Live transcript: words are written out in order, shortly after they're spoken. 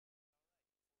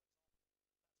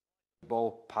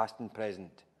football, past and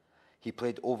present. He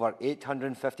played over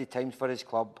 850 times for his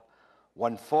club,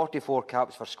 won 44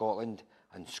 caps for Scotland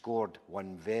and scored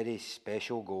one very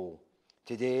special goal.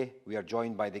 Today, we are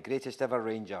joined by the greatest ever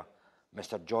Ranger,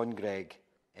 Mr. John Greig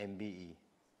M.B.E.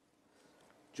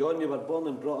 John, you were born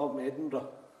and brought up in Edinburgh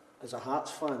as a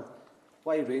Hearts fan.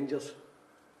 Why Rangers?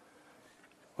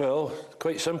 Well,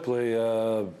 quite simply,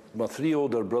 my three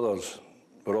older brothers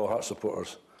were all Hearts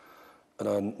supporters, and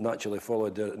I naturally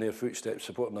followed in their footsteps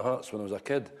supporting the Hearts when I was a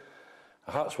kid.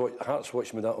 Hearts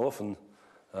watched me that often,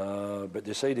 but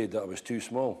decided that I was too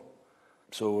small.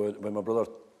 So when my brother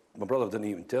didn't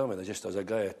even tell me, just as a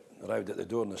guy arrived at the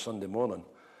door on a Sunday morning,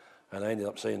 and I ended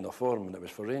up signing a form, and it was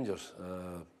for Rangers.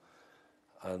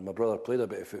 And my brother played a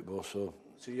bit of football, so.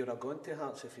 So you'd have gone to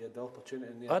Hearts if you had the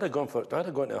opportunity in there? I'd have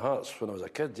gone to Hearts when I was a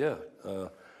kid, yeah.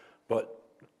 But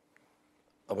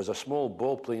I was a small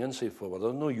ball-playing inside forward.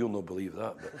 I know you'll not believe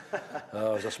that, but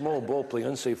I was a small ball-playing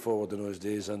inside forward in those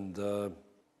days, and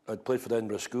I'd played for the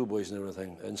Edinburgh schoolboys and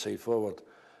everything, inside forward.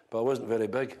 But I wasn't very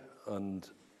big,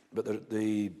 but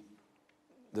the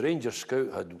Rangers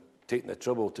scout had taken the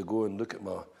trouble to go and look at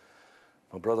my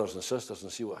brothers and sisters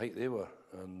and see what height they were.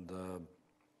 And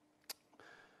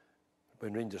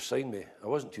when Rangers signed me, I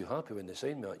wasn't too happy when they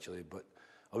signed me actually, but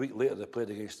a week later they played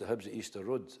against the Hibs at Easter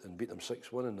Road and beat them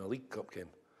 6-1 in a League Cup game.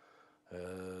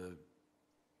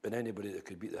 And anybody that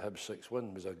could beat the Hibs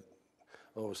 6-1 was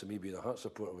obviously me being a Hearts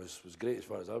supporter was great as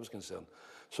far as I was concerned.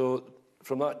 So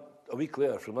from that, a week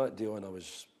later, from that day on, that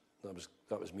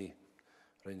was me,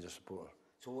 Rangers supporter.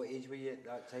 So what age were you at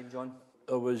that time, John?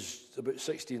 I was about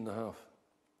 16 and a half.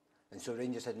 And so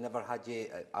Rangers had never had you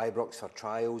at Ibrox for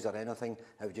trials or anything?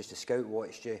 It was just a scout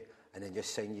watched you and then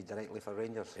just signed you directly for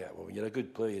Rangers? Yeah, well, when you're a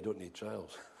good player, you don't need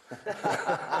trials.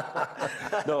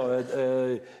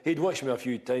 No, he'd watched me a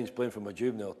few times playing for my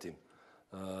juvenile team.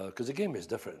 Because the game was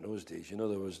different in those days. You know,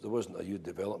 there wasn't a youth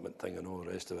development thing and all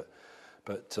the rest of it.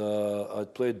 But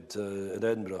I'd played in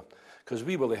Edinburgh. Because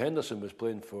wee Willie Henderson was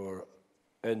playing for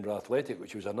Edinburgh Athletic,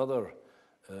 which was another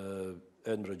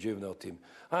Edinburgh juvenile team.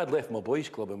 I had left my boys'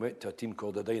 club and went to a team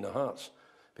called the Dyna Hearts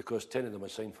because 10 of them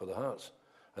had signed for the Hearts.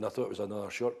 And I thought it was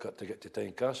another shortcut to get to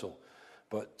Tynecastle.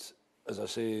 But as I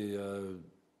say,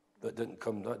 that didn't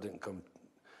come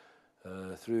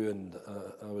through, and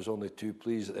I was only too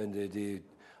pleased at the end of the day.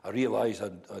 I realised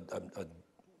I'd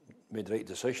made the right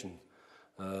decision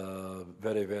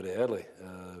very, very early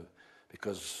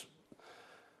because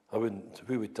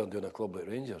who would turn down a club like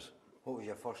Rangers? What was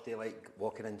your first day like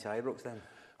walking into Ibrox then?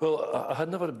 Well, I had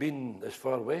never been as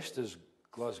far west as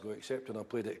Glasgow, except when I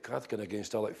played at Cathkin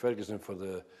against Alec Ferguson for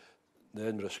the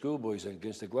Edinburgh schoolboys and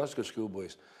against the Glasgow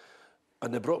schoolboys.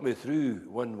 And they brought me through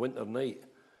one winter night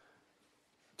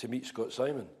to meet Scott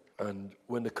Simon. And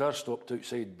when the car stopped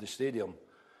outside the stadium,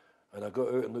 and I got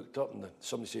out and looked up, and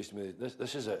somebody says to me,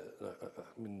 this is it.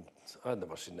 I mean, I'd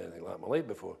never seen anything like that in my life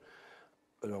before.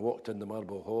 And I walked in the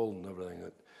Marble Hall and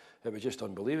everything. It was just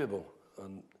unbelievable.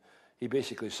 And he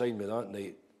basically signed me that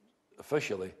night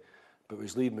officially, but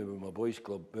was leaving me with my boys'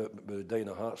 club, with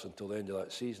Dyna Hearts until the end of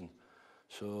that season.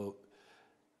 So,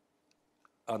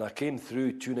 and I came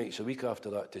through 2 nights a week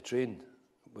after that to train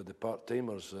with the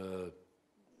part-timers at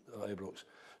Ibrox.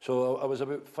 So I was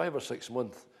about 5 or 6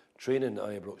 months training at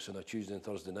Ibrox on a Tuesday and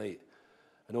Thursday night.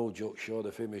 And old Jock Shaw,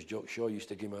 the famous Jock Shaw, used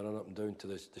to give me a run up and down to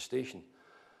the station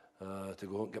to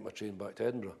go and get my train back to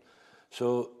Edinburgh.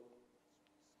 So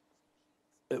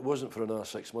it wasn't for another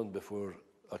 6 months before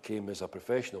I came as a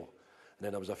professional. And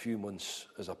then I was a few months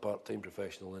as a part-time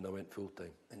professional, and I went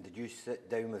full-time. And did you sit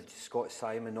down with Scott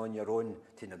Simon on your own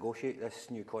to negotiate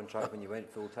this new contract when you went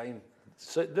full-time?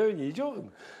 Sit down, you joking?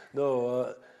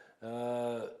 No,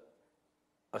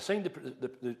 I signed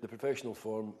the professional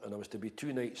form, and I was to be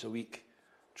 2 nights a week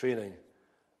training,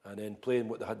 and then playing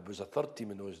what they had was a third team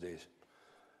in those days.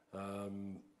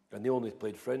 And they only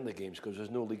played friendly games because there's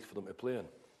no league for them to play in.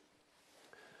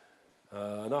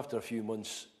 And after a few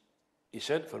months, he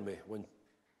sent for me one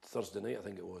Thursday night, I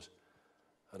think it was,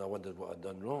 and I wondered what I'd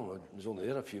done wrong. I was only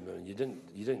there a few minutes. You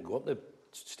didn't go up the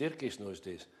staircase in those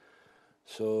days.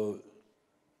 So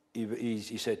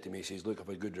he said to me, he says, look, I've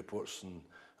had good reports and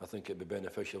I think it'd be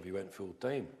beneficial if you went full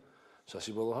time. So I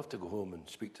said, well, I'll have to go home and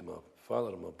speak to my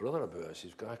father and my brother about it. I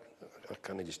said, I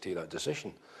can't just take that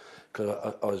decision.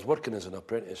 Because I was working as an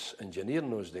apprentice engineer in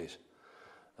those days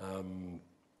and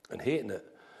hating it.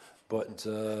 But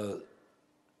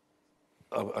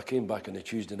I came back on the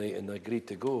Tuesday night and I agreed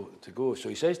to go. So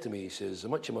he says to me, he says, how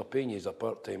much am I paying you as a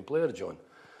part-time player, John?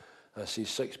 I says,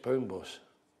 £6, boss.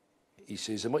 He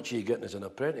says, how much are you getting as an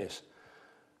apprentice?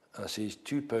 I says,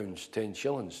 £2, 10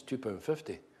 shillings,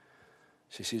 £2.50.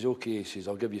 So he says, okay, he says,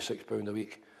 I'll give you £6 a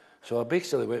week. So I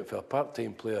basically went from a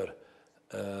part-time player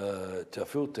to a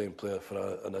full-time player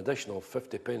for an additional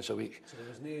 50 pence a week. So there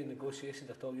was no negotiations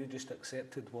at all, you just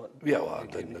accepted what... Yeah, well, I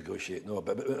didn't negotiate, no.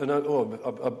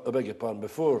 I beg your pardon.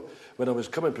 Before, when I was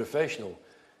coming professional,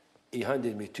 he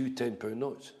handed me two £10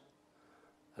 notes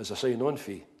as a sign-on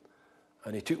fee.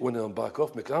 And he took one of them back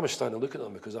off me, because I was standing looking at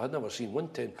them, because I had never seen one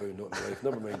 £10 note in my life,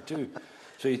 never mind two.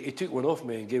 So he took one off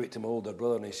me and gave it to my older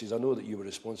brother, and he says, I know that you were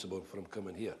responsible for him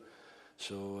coming here.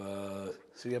 So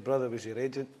your brother was your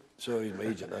agent? So he's my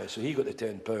agent. So he got the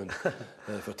 £10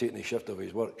 for taking the shift of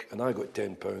his work, and I got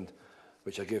 £10,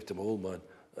 which I gave to my old man,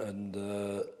 and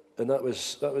that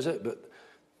was it. But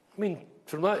I mean,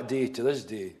 from that day to this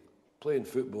day, playing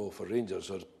football for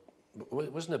Rangers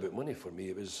wasn't about money for me.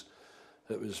 It was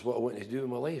what I wanted to do in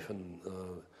my life, and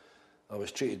I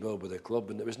was treated well by the club,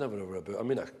 and it was never ever about. I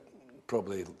mean,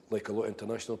 probably like a lot of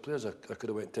international players, I could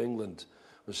have went to England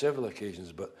on several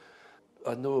occasions, but I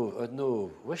had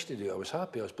no wish to do it. I was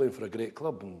happy. I was playing for a great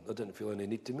club, and I didn't feel any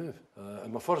need to move.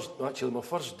 And my first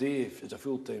day as a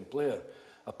full-time player,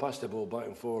 I passed the ball back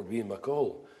and forward with Ian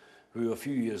McCall, who a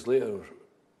few years later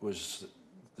was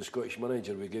the Scottish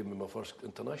manager who gave me my first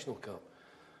international cap.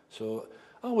 So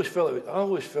I always felt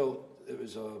it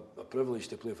was a privilege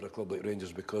to play for a club like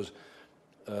Rangers, because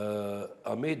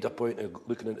I made the point of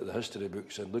looking into the history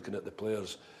books and looking at the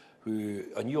players who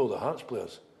I knew all the Hearts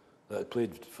players that had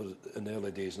played for in the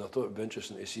early days, and I thought it would be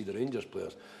interesting to see the Rangers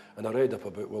players. And I read up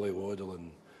about Willie Waddle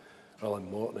and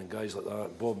Alan Morton and guys like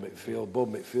that, Bob McPhail.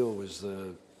 Bob McPhail was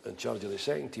in charge of the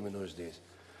second team in those days.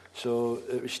 So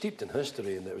it was steeped in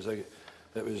history, and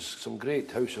it was some great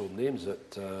household names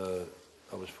that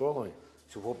I was following.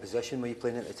 So what position were you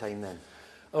playing at the time then?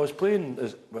 I was playing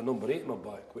as with number 8 in my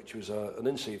back, which was an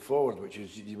inside forward, which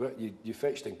is you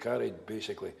fetched and carried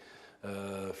basically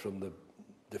from the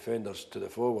defenders to the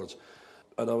forwards.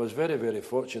 And I was very, very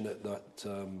fortunate that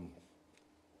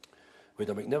we had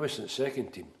a magnificent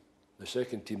second team, the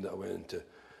second team that I went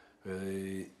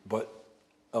into. But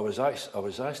I was asked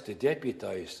to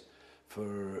deputise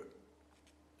for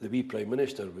the wee Prime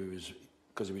Minister,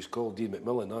 because he was called Dean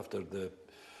Macmillan after the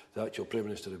actual Prime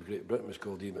Minister of Great Britain was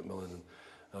called Dean Macmillan.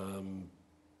 And,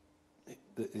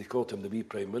 they called him the wee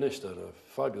Prime Minister, a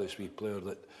fabulous wee player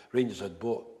that Rangers had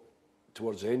bought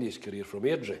towards the end of his career from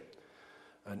Airdrie.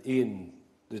 And Ian,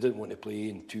 they didn't want to play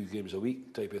Ian 2 games a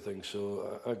week type of thing,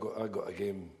 so I got a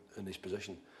game in his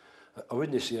position. I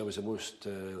wouldn't say I was the most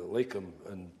like him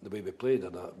in the way we played or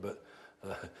that, but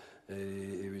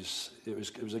it was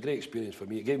a great experience for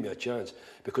me. It gave me a chance,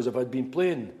 because if I'd been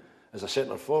playing as a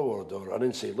centre forward or an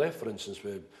inside left, for instance,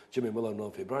 with Jimmy Miller and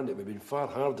Alfie Brandy, it would have been far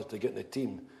harder to get in the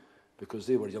team because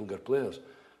they were younger players.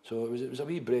 So it was a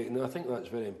wee break, and I think that's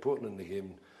very important in the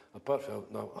game. Apart from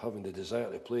not having the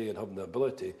desire to play and having the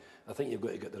ability, I think you've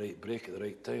got to get the right break at the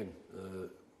right time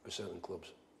with certain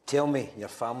clubs. Tell me your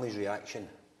family's reaction.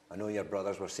 I know your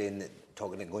brothers were saying that,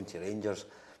 talking about going to Rangers,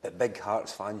 but big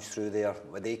Hearts fans through there,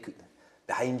 were they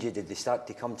behind you? Did they start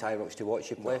to come to Ibrox to watch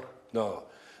you play? No.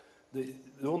 The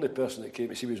only person that came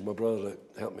to see me was my brother that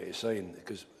helped me to sign,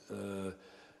 because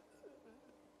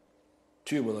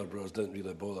 2 of my other brothers didn't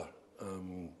really bother.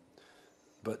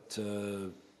 But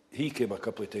he came a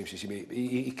couple of times to see me.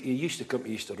 He used to come to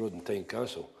Easter Road in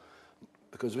Tynecastle,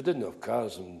 because we didn't have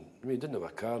cars, and we didn't have a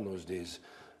car in those days,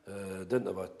 didn't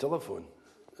have a telephone.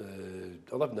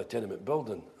 I lived in a tenement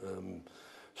building,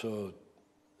 so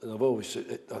and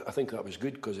I think that was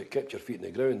good, because it kept your feet in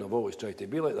the ground. I've always tried to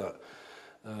be like that.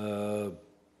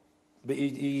 But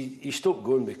he stopped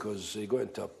going because he got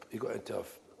into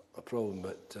a problem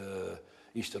at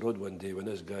Easter Road one day when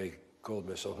this guy called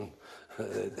me something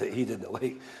that he didn't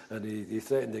like, and he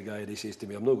threatened the guy, and he says to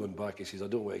me, "I'm not going back." He says, "I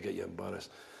don't want to get you embarrassed."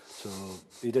 So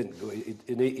he didn't go.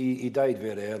 He died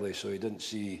very early, so he didn't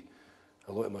see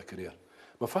a lot of my career.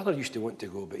 My father used to want to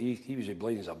go, but he was as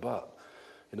blind as a bat.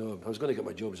 You know, I was going to get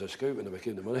my job as a scout when I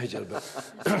became the manager, but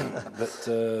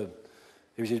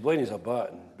he was as blind as a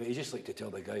bat. But he just liked to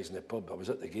tell the guys in the pub. I was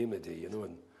at the game today, you know,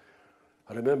 and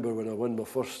I remember when I won my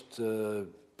first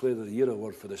Player of the Year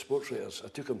award for the sports writers, I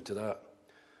took him to that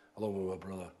along with my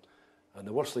brother. And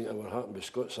the worst thing that ever happened was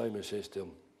Scott Simon says to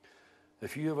him,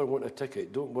 "If you ever want a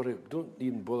ticket, don't worry, don't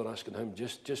even bother asking him,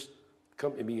 just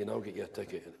come to me and I'll get you a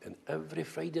ticket." And every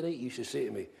Friday night he used to say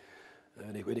to me,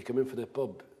 and when he came in for the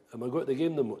pub, "Am I going to the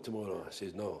game tomorrow?" I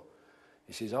says, "No."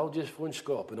 He says, "I'll just phone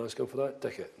Scott and ask him for that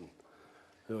ticket." And,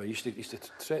 you know, he used to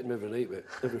threaten me every night,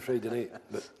 every Friday night.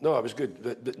 But no, it was good.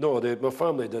 But no, my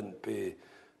family didn't pay.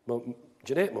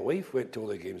 Jeanette, my wife, went to all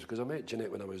the games, because I met Jeanette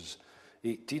when I was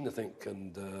 18, I think,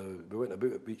 and we went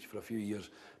about at beach for a few years.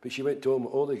 But she went to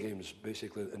all the games,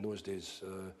 basically, in those days.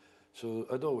 So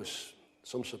I'd always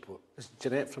some support. Is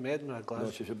Jeanette from Edinburgh or Glasgow?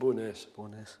 No, she's a Bowness.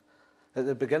 Bonus. At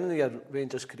the beginning of your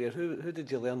Rangers career, who did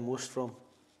you learn most from?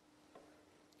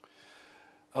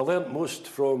 I learnt most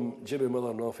from Jimmy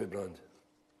Miller and Ralphie Brand,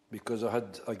 because I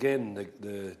had, again,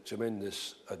 the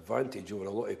tremendous advantage over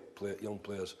a lot of young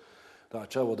players that I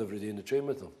travelled every day in the train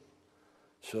with them.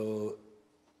 So,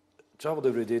 travelled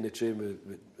every day in the train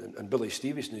with and Billy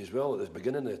Stevenson as well at the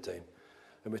beginning of the time.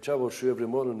 And we travelled through every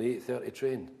morning on the 8:30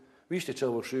 train. We used to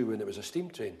travel through when it was a steam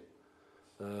train.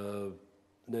 And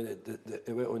then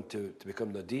it went on to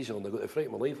become the diesel, and I got the fright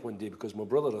of my life one day because my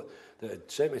brother that had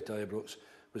sent me to Ibrox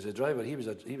was the driver. He was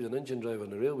an engine driver on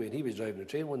the railway, and he was driving the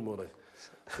train one morning.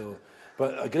 So,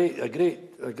 but a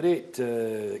great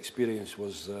experience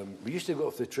was we used to go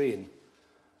off the train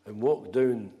and walk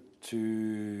down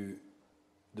to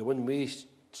the one-way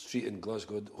street in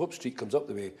Glasgow. Hope Street comes up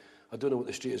the way. I don't know what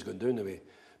the street is going down the way,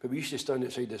 but we used to stand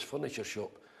outside this furniture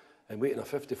shop and wait in a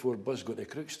 54 bus going to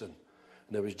Crookston. And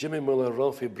there was Jimmy Miller,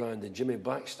 Ralphie Brand and Jimmy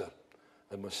Baxter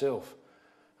and myself.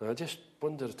 And I just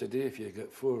wonder today if you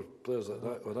get 4 players like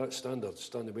that, or that standard,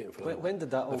 standing waiting for When did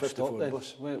that all stop then?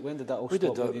 bus. When did that all We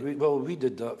stop? did that. We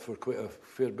did that for quite a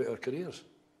fair bit of our careers.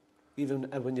 Even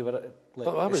when you were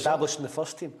I was established in the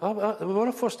first team? We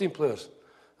were first team players.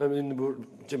 I mean,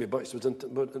 Jimmy Baxter was in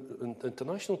the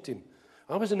international team.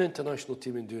 I was in the international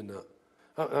team in doing that.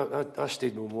 I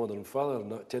stayed with my mother and father in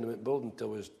that tenement building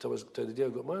till the day I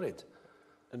got married.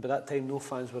 And by that time, no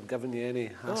fans were giving you any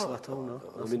hassle at all, no?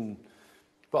 I mean,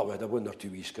 well, we had 1 or 2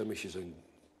 wee skirmishes in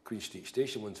Queen Street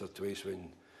Station once or twice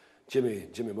when Jimmy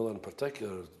Miller in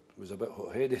particular was a bit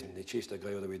hot-headed, and they chased a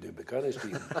guy all the way down Buchanan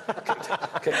Street and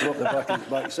kicked him up the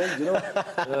backside, you know.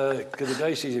 Because the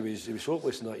guy says he was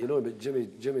hopeless and that, you know, but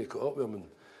Jimmy caught up with him. And,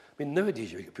 I mean,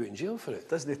 nowadays you get put in jail for it.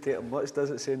 Doesn't it take him much, does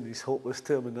it, saying he's hopeless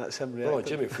to him and that's him reacting? Oh,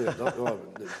 Jimmy flared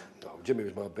up. Jimmy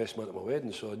was my best man at my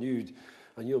wedding, so I knew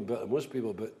him better than most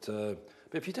people. But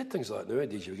if you did things like that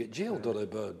nowadays, you would get jailed or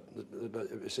about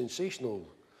sensational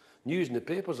news in the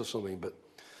papers or something. But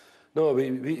no,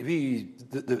 the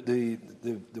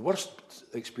worst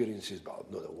experiences, well,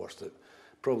 not the worst,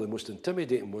 probably the most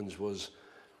intimidating ones was,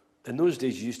 in those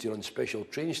days you used to run special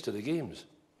trains to the games.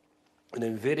 And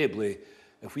invariably,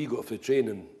 if we got off the train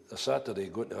on a Saturday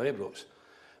going to Ibrox,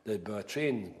 there'd be a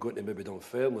train going to maybe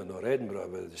Dunfermline or Edinburgh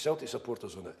with the Celtic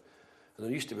supporters on it. And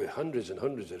there used to be hundreds and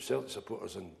hundreds of Celtic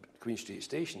supporters in Queen Street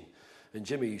Station. And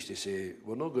Jimmy used to say,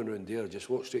 we're not going round there, just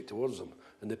walk straight towards them.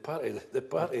 And the party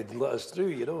let us through,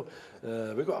 you know.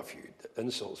 We got a few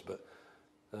insults, but...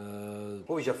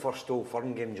 What was your first Old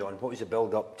Firm game, John? What was the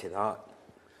build-up to that?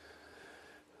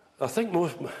 I think my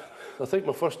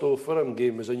first Old Firm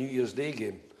game was a New Year's Day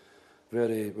game,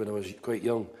 when I was quite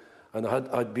young. And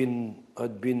I'd been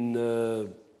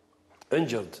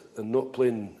injured and not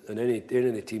playing in any of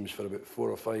the teams for about 4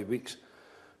 or 5 weeks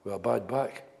with a bad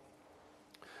back.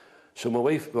 So my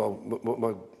wife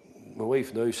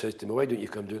now says to me, why don't you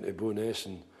come down to Bowness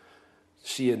and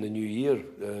see you in the new year?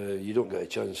 You don't get a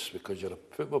chance because you're a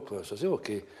football player. So I said,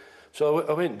 okay. So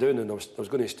I went down and I was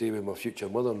going to stay with my future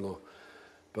mother-in-law.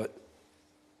 But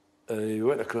we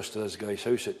went across to this guy's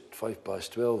house at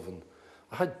 12:05 and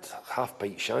I had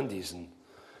half-pint shandies and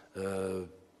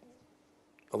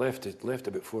I left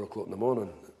about 4 o'clock in the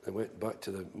morning and went back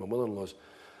to my mother-in-law's.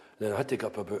 Then I had to get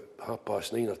up about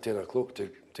 9:30 or 10 o'clock to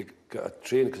get a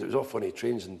train, because it was all funny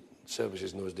trains and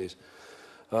services in those days.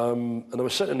 And I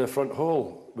was sitting in the front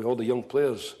hall with all the young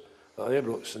players at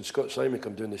Ibrox, and Scott Simon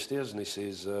come down the stairs and he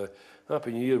says,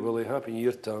 Happy New Year, Willie, Happy New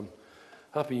Year, Tam.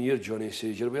 Happy New Year, Johnny. He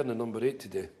says, you're wearing the number 8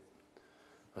 today.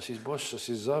 I says, boss, I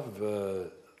says, I've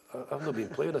not been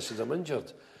playing. I says, I'm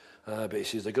injured. But he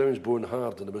says, the ground's bone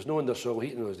hard, and there was no undersoil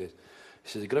heating in those days. He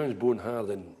says, the ground's bone hard,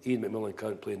 and Ian McMillan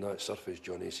can't play in that surface,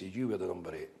 Johnny. He says, you wear the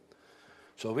number 8.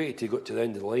 So I waited till he got to the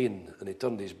end of the line, and he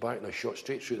turned his back, and I shot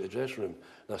straight through the dressing room,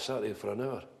 and I sat there for an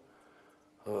hour.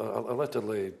 I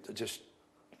literally just...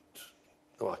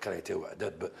 Oh, I can't tell what I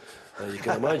did, but you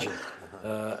can imagine.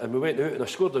 And we went out, and I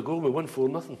scored a goal. We won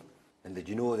 4-0. And did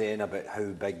you know then about how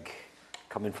big,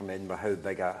 coming from Edinburgh, how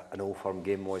big an Old Firm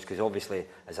game was? Because obviously,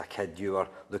 as a kid, you were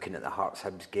looking at the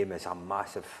Hearts-Hibs game as a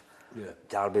massive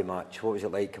derby match. What was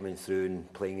it like coming through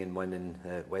and playing in one in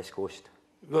West Coast?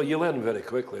 Well, you learn very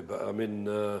quickly, but I mean,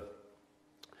 I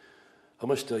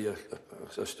must tell you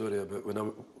a story about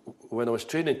when I was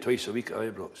training twice a week at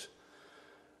Ibrox.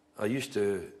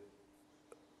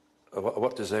 I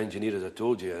worked as an engineer, as I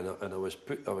told you, and I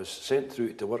was sent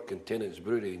through to work in Tennant's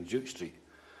Brewery in Duke Street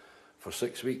for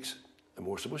 6 weeks, and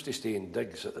we were supposed to stay in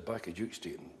digs at the back of Duke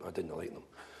Street, and I didn't like them.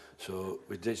 So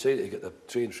we decided to get the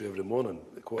train through every morning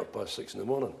at 6:15 in the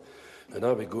morning, and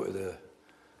I would go to the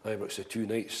Ibrox the 2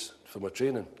 nights for my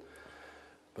training.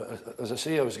 But as I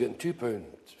say, I was getting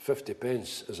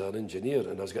 £2.50 as an engineer,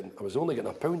 and I was only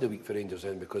getting £1 a week for Rangers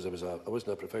then because I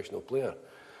wasn't a professional player.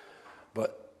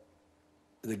 But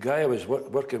the guy I was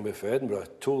working with for Edinburgh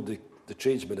told the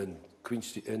tradesman in Queen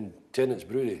Street, in Tennant's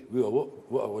Brewery,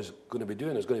 what I was going to be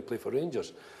doing. I was going to play for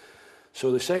Rangers.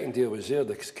 So the second day I was there,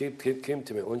 they came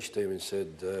to me at lunchtime and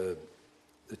said,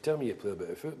 they tell me you play a bit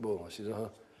of football. I said, uh-huh.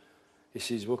 He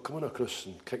says, well, come on across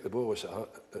and kick the ball. I said,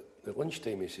 at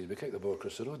lunchtime, he says, we kick the ball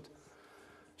across the road.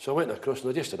 So I went across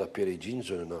and I just had a pair of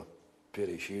jeans on and a pair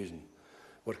of shoes and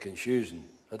working shoes, and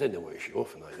I didn't know what to show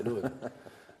off and that, you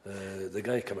know. The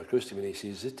guy came across to me and he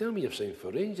says, they tell me you've signed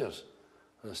for Rangers.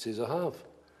 And I says, I have.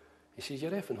 He says,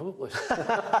 you're effing hopeless.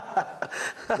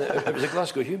 It was a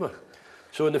Glasgow humour.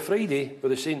 So on the Friday, or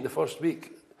the saying the first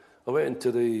week, I went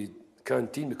into the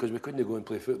canteen because we couldn't go and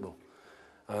play football.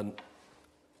 And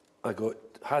I got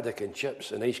haddock and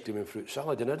chips and ice cream and fruit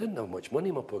salad, and I didn't have much money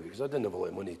in my pocket because I didn't have a lot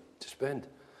of money to spend.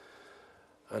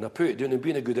 And I put it down, and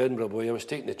being a good Edinburgh boy, I was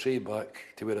taking the tray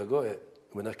back to where I got it.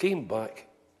 When I came back,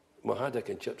 my haddock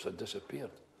and chips had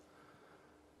disappeared.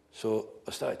 So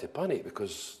I started to panic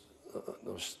because I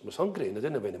was hungry and I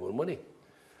didn't have any more money.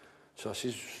 So I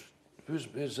says, who's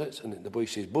this? And the boy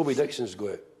says, Bobby Dixon's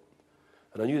got it.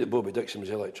 And I knew that Bobby Dixon was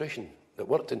an electrician that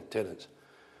worked in Tennants.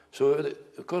 So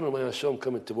at the corner of my eye, I saw him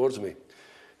coming towards me,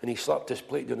 and he slapped his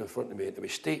plate down in front of me, and it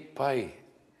was steak pie,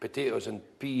 potatoes and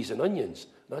peas and onions.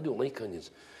 And I don't like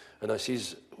onions. And I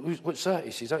says, what's that?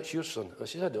 He says, that's your son. I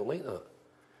says, I don't like that.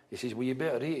 He says, well, you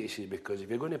better eat it, he says, because if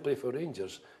you're going to play for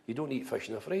Rangers, you don't eat fish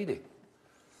on a Friday.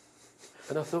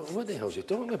 And I thought, what the hell is he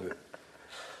talking about?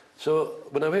 So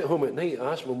when I went home at night,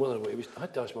 I asked my mother I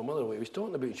had to ask my mother what he was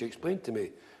talking about, and she explained to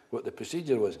me what the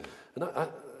procedure was. And I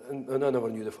never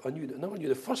knew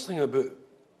the first thing about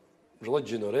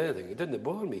religion or anything. It didn't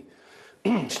bother me.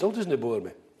 Still doesn't bother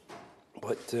me.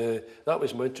 But that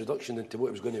was my introduction into what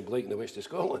it was going to be like in the west of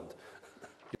Scotland.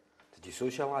 Did you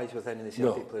socialise with any of the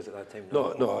Celtic players at that time?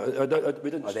 No, we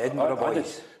didn't. Or the Edinburgh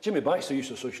boys? Jimmy Baxter used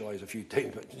to socialise a few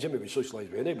times, but Jimmy would socialise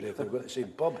with anybody if they were at the same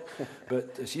pub.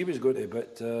 But as he was going to.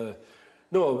 But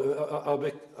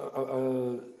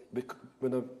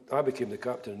when I became the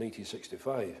captain in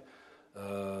 1965,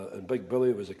 and Big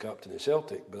Billy was the captain of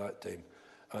Celtic by that time,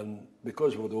 and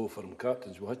because we were the old firm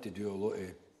captains, we had to do a lot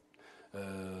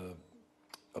of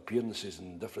appearances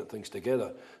and different things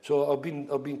together. So I've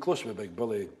been close with Big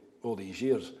Billy all these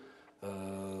years,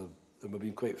 and we've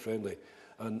been quite friendly.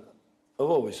 And I've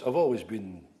always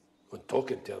been on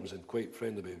talking terms and quite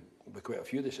friendly with quite a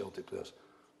few of the Celtic players.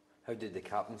 How did the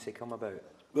captaincy come about?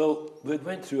 Well, we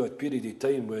went through a period of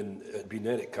time when it had been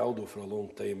Eric Caldo for a long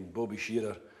time, Bobby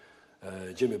Shearer,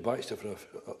 Jimmy Baxter for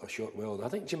a short while. And I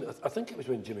think it was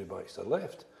when Jimmy Baxter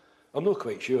left. I'm not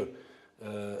quite sure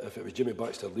if it was Jimmy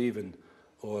Baxter leaving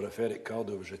or if Eric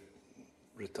Caldo was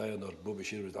retiring or Bobby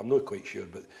Shearer was. I'm not quite sure,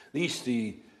 but these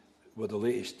three were the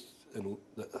latest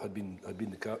that had been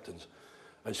the captains.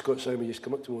 And Scott Simon just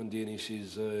come up to me one day and he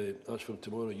says, "As from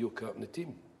tomorrow, you'll captain the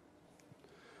team."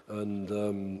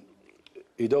 And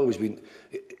he'd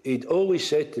always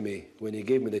said to me when he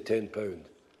gave me the £10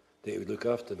 that he would look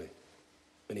after me,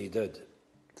 and he did.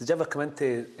 Did you ever come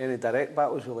into any direct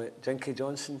battles with like Jinky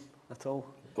Johnson at all?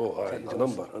 Oh, aye,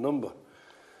 a number.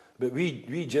 But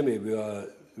we Jimmy,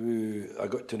 I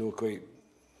got to know quite.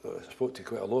 I spoke to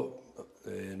quite a lot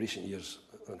in recent years.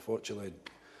 Unfortunately,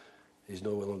 he's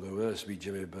no longer with us, wee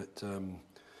Jimmy. But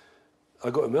I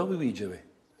got on well with wee Jimmy.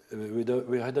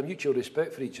 We had a mutual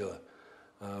respect for each other.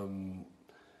 And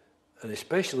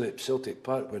especially at Celtic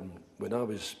Park when I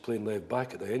was playing left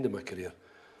back at the end of my career,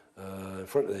 in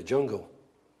front of the jungle,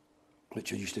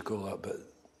 which I used to call that bit,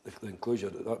 the enclosure,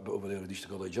 that bit over there, I used to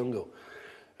call the jungle.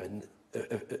 And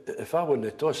if I won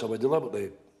the toss, I would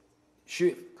deliberately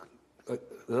shoot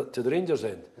to the Rangers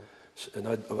end. And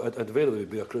I'd invariably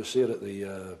be across there at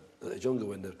the jungle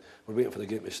when they were waiting for the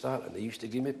game to start, and they used to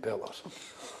give me pellers.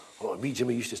 Oh, me,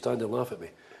 Jimmy used to stand and laugh at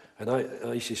me. And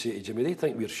I used to say to Jimmy, they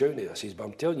think we're shouting. I says, but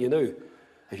I'm telling you now,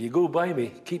 if you go by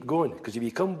me, keep going. Because if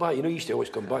you come back, you know, you used to always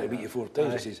come back and beat you 4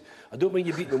 times. He says, I don't mind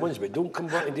you beating me once, but don't come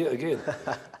back and do it again.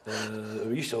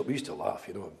 We used to laugh,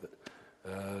 you know. But,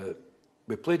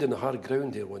 we played in the hard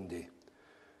ground there one day.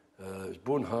 It was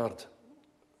bone hard.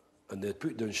 And they'd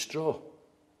put down straw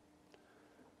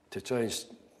to try and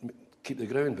keep the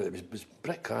ground, but it was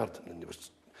brick hard. And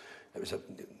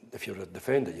if you're a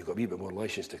defender, you've got a wee bit more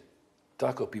licence to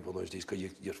tackle people those days because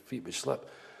your feet would slip.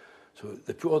 So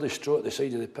they put all the straw at the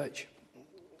side of the pitch.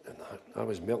 And I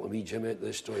was melting wee Jimmy into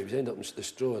the straw. He was ending up in the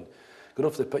straw. And going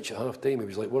off the pitch at half-time, he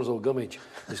was like, where's all Gummidge?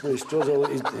 There's no straws,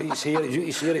 his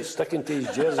hair, it's sticking to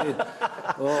his jersey.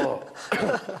 Oh.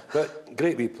 But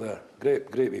great wee player,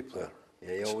 great wee player.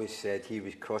 Yeah, he always said he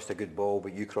was crossed a good ball,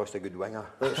 but you crossed a good winger.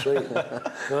 That's right.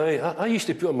 Aye, I used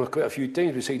to put him quite a few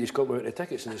times beside his complimentary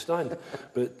tickets in the stand,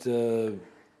 but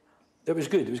it was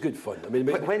good fun. I mean,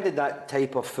 when did that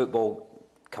type of football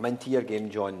come into your game,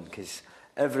 John? Because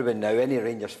everyone now, any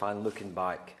Rangers fan looking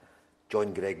back,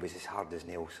 John Greig was as hard as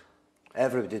nails.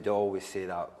 Everybody did always say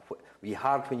that. Were you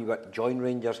hard when you joined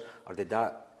Rangers, or did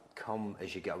that come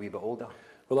as you get a wee bit older?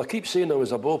 Well, I keep saying I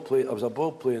was a ball player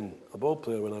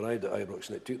when I arrived at Ibrox,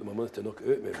 and it took them a month to knock it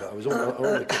out of me. But I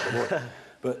only kept them on.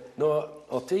 But no,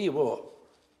 I'll tell you what.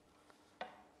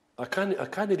 I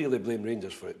can't really blame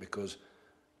Rangers for it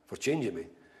for changing me,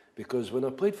 because when I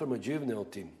played for my juvenile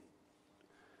team,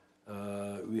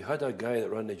 we had a guy that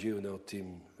ran the juvenile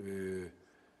team who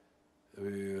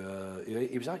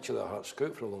he was actually a Hearts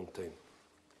scout for a long time,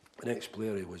 an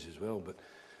ex-player he was as well. But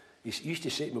he used to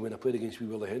say to me when I played against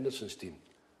Willie Henderson's team,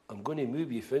 I'm going to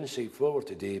move you from inside forward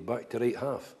today back to right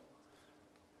half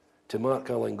to mark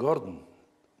Alan Gordon.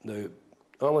 Now,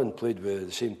 Alan played with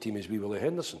the same team as Willie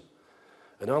Henderson,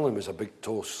 and Alan was a big,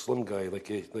 tall, slim guy like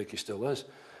he still is,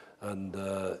 and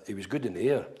he was good in the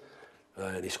air,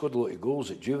 and he scored a lot of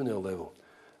goals at juvenile level.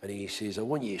 And he says, I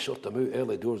want you to sort them out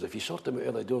early doors. If you sort them out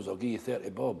early doors, I'll give you 30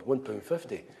 bob,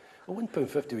 £1.50. Well,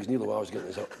 £1.50 was nearly what I was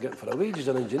getting for a wage as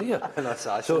an engineer.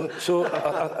 So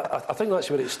I think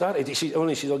that's where it started. He says, I'll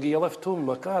give you a lift home in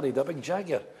my car. He had a big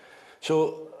Jaguar.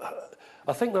 So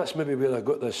I think that's maybe where I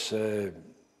got this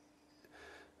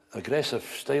aggressive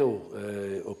style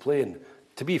of playing.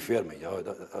 To be fair, mate,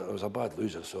 I was a bad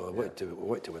loser, so I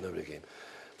wanted to win every game.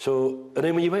 So, and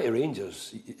then when you went to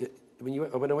Rangers, when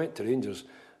I went to Rangers,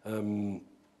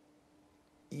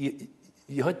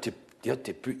 you had to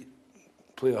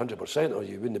play 100%, or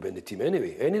you wouldn't have been in the team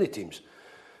anyway, any of the teams,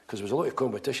 because there was a lot of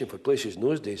competition for places in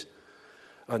those days.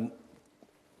 And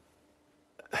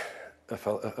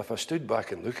if I stood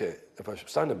back and look at it, if I was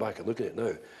standing back and looking at it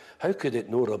now, how could it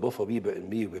not rub off a wee bit in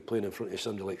me with playing in front of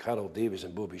somebody like Harold Davies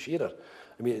and Bobby Shearer?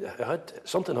 I mean,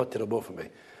 something had to rub off of me,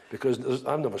 because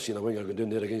I've never seen a winger go down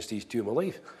there against these two in my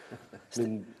life. I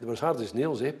mean, they were as hard as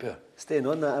nails, pair. Staying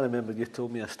on that, I remember you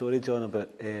told me a story, John, about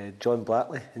John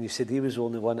Blackley, and you said he was the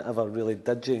only one that ever really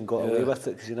did you and got away with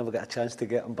it because you never got a chance to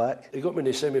get him back. He got me in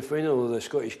the semi-final of the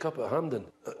Scottish Cup at Hampden.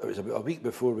 It was about a week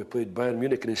before we played Bayern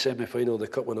Munich in the semi-final of the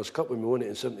Cup Winners' Cup when we won it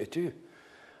in '72.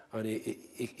 And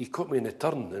he caught me in the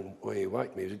turn and he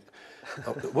whacked me.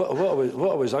 What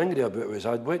I was angry about was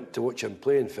I went to watch him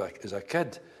play, in fact, as a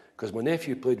kid, because my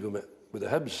nephew played with the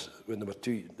Hibs when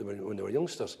they were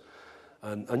youngsters.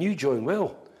 And I knew John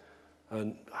well,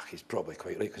 and he's probably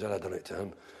quite right because I had done it to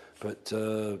him. But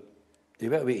he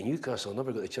went away to Newcastle. I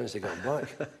never got the chance to get him back.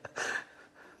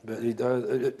 But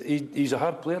he's a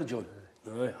hard player, John.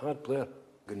 Aye, hard player.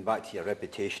 Going back to your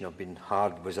reputation of being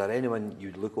hard, was there anyone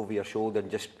you'd look over your shoulder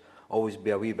and just always be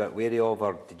a wee bit wary of,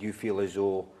 or did you feel as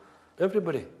though?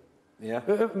 Everybody. Yeah.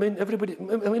 I mean, everybody.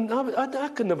 I mean, I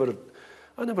could never.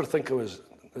 I never think of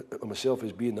myself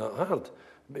as being that hard,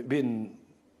 being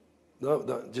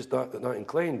that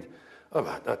inclined.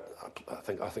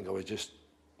 I think I was just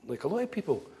like a lot of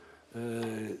people.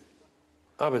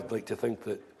 I would like to think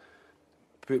that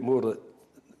that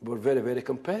were very, very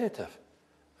competitive,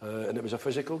 and it was a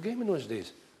physical game in those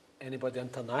days. Anybody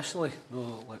internationally?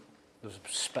 No, like there was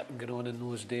spitting going on in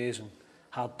those days and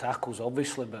hard tackles,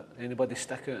 obviously, but anybody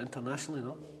stick out internationally,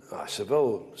 no?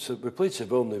 Seville. So we played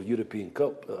Seville in the European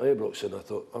Cup at Ibrox, and I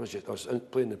thought I was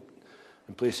playing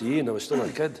in place of Ian. I was still a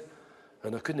kid,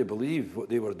 and I couldn't believe what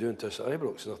they were doing to us at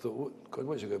Ibrox. And I thought, God,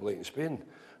 what's it going to be like in Spain?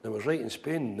 And I was right in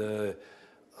Spain.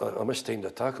 I mistimed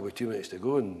a tackle with 2 minutes to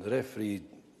go, and the referee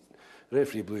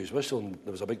blew his whistle, and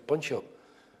there was a big punch-up,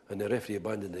 and the referee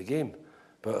abandoned the game.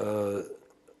 But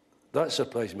that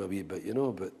surprised me a wee bit, you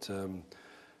know. But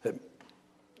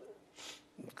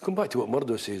come back to what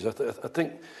Murdo says. I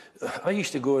think I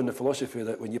used to go in the philosophy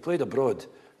that when you played abroad,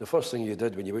 the first thing you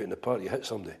did when you went in the park, you hit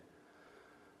somebody.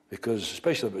 Because,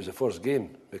 especially if it was the first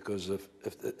game, because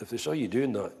if they saw you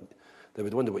doing that, they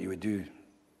would wonder what you would do.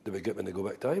 They would get when they go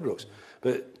back to Ibrox.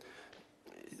 But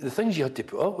the things you had to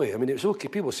put up with, I mean, it's okay.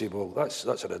 People say, well, that's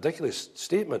a ridiculous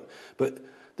statement, but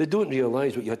they don't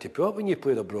realise what you had to put up when you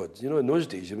played abroad. You know, in those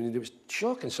days, I mean, it was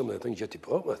shocking some of the things you had to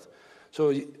put up with.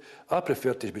 So I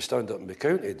prefer to be stand up and be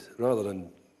counted rather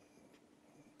than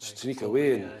sneak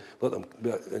away and let them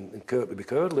be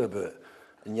cowardly about it.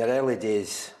 In your early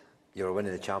days, you were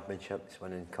winning the championships,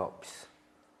 winning cups.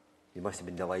 You must have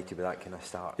been delighted with that kind of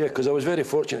start. Yeah, because I was very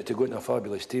fortunate to go into a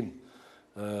fabulous team.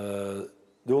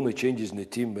 the only changes in the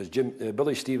team was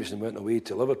Billy Stevenson went away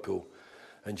to Liverpool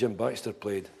and Jim Baxter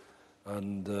played.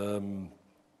 And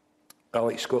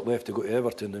Alex Scott left to go to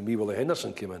Everton and Willie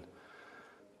Henderson came in.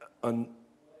 And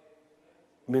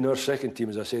I mean, our second team,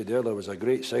 as I said earlier, was a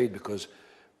great side because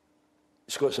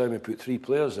Scott Simon put 3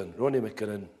 players in, Ronnie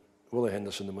McKinnon, Willie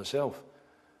Henderson and myself,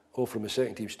 all from the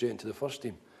second team straight into the first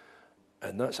team.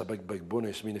 And that's a big, big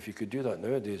bonus. I mean, if you could do that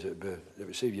nowadays, it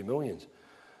would save you millions.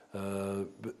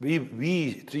 But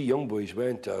we 3 young boys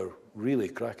went to a really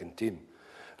cracking team.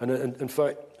 And in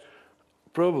fact,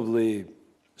 probably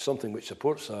something which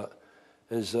supports that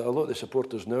is that a lot of the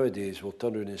supporters nowadays will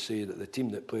turn around and say that the team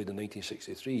that played in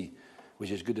 1963 was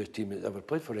as good a team that ever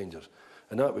played for Rangers.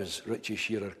 And that was Richie,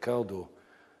 Shearer, Caldo,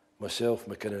 myself,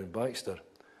 McKinnon and Baxter,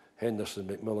 Henderson,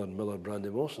 McMillan, Miller,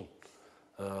 Brandon Wilson.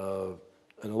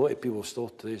 And a lot of people still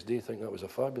to this day think that was a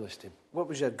fabulous team. What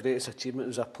was your greatest achievement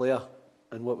as a player,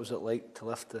 and what was it like to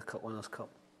lift the Cup Winners' Cup?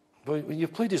 Well, when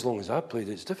you've played as long as I played,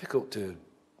 it's difficult to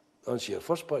answer your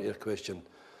first part of your question.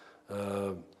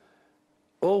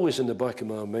 Always in the back of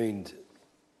my mind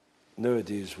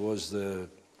nowadays was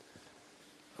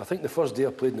I think the first day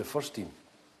I played in the first team,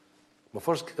 my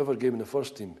first ever game in the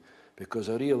first team, because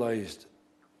I realised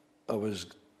I was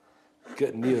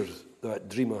getting near that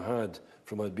dream I had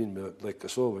from I'd been, like I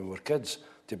saw when we were kids,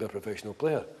 to be a professional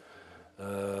player.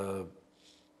 And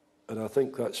I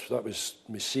think that was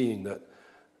me seeing that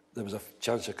there was a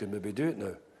chance I could maybe do it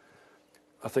now.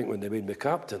 I think when they made me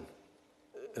captain,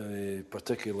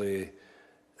 particularly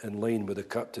in line with the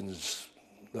captains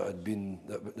that had been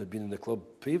in the club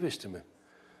previous to me,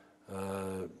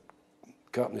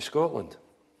 captain of Scotland,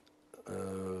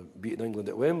 beating England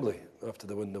at Wembley after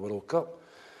they won the World Cup.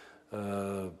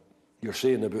 You're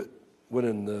saying about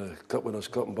winning the Cup Winners'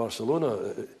 Cup in Barcelona.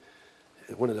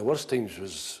 One of the worst times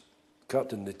was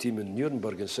captaining the team in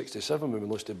Nuremberg in '67 when we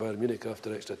lost to Bayern Munich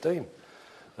after extra time.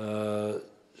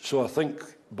 So I think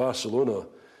Barcelona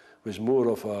was more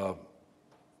of a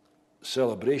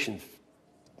celebration,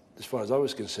 as far as I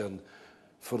was concerned,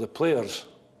 for the players,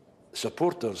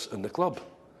 supporters and the club,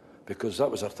 because that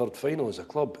was our third final as a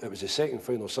club. It was the second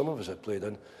final some of us had played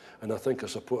in, and I think our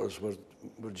supporters were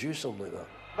due something like that.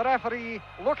 The referee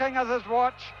looking at his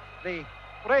watch, the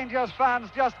Rangers fans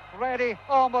just ready,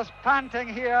 almost panting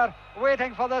here,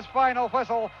 waiting for this final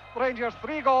whistle. Rangers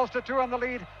 3-2 in the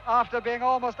lead after being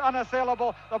almost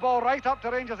unassailable. The ball right up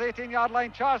to Rangers' 18-yard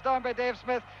line, charged down by Dave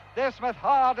Smith. Dave Smith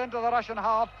hard into the Russian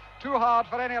half, too hard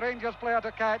for any Rangers player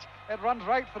to catch. It runs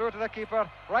right through to the keeper,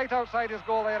 right outside his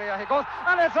goal area. He goes,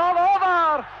 and it's all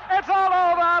over! It's all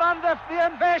over, and the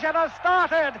invasion has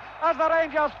started as the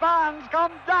Rangers fans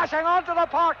come dashing onto the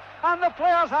park, and the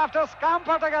players have to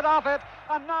scamper to get off it.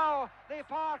 And now the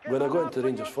park is... When I got into the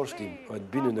Rangers first team,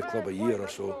 I'd been in the club a year or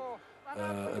so,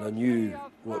 and I knew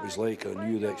what it was like, I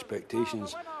knew the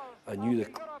expectations, I knew the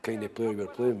kind of player we were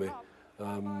playing with,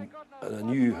 and I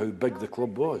knew how big the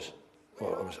club was.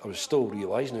 Well, I was still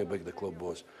realising how big the club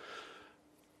was.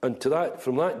 And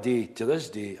from that day to this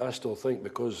day, I still think,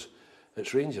 because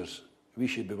it's Rangers, we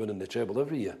should be winning the treble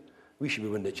every year. We should be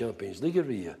winning the Champions League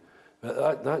every year.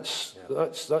 That's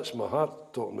my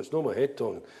heart talking, it's not my head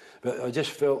talking. But I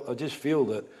just feel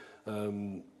that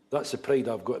that's the pride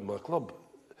I've got in my club.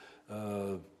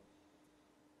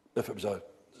 If it was a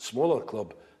smaller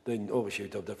club, then obviously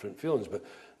you'd have different feelings. But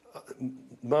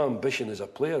my ambition as a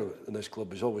player in this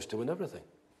club was always to win everything.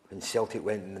 When Celtic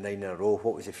went in the 9 in a row,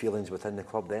 what was the feelings within the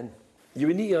club then? You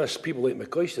would need to ask people like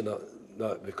McCoyston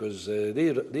that because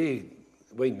they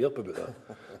wind me up about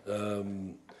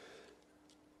that.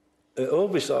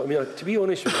 Obviously, I mean, to be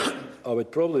honest with you, I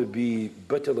would probably be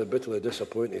bitterly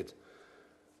disappointed.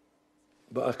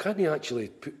 But I can't actually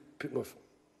put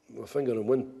my finger on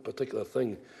one particular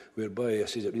thing whereby I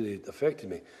says it really affected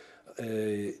me.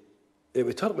 It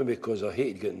would hurt me because I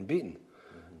hated getting beaten.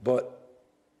 But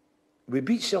we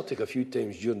beat Celtic a few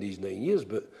times during these 9 years,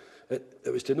 but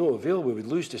it was to no avail. We would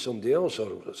lose to somebody else,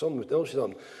 or somebody else had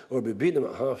done, or we beat them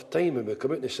at half time and we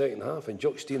come out in the second half and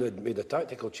Jock Stein had made a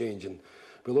tactical change and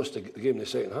we lost the game in the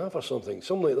second half or something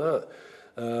like that.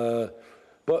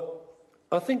 But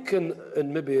I think in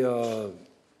maybe an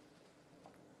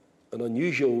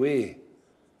unusual way,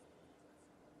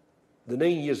 the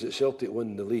 9 years that Celtic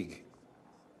won the league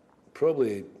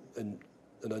probably in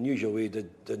an unusual way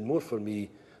did more for me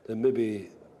than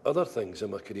maybe other things in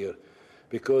my career,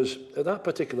 because at that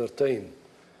particular time,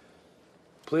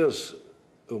 players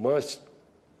of my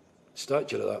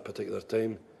stature at that particular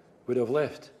time would have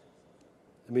left.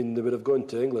 I mean, they would have gone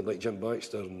to England like Jim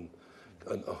Baxter and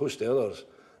a host of others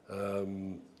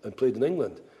and played in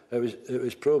England. It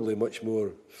was probably much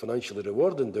more financially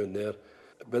rewarding down there,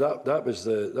 But that was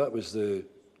the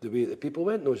way that people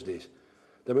went those days.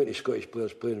 The amount of Scottish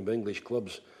players playing in English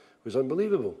clubs was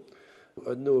unbelievable. I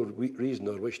had no reason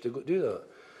or wish to go do that.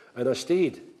 And I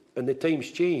stayed, and the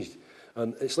times changed.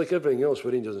 And it's like everything else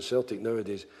with Rangers and Celtic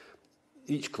nowadays.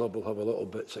 Each club will have a little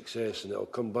bit of success and it'll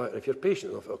come back. If you're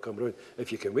patient enough, it'll come round.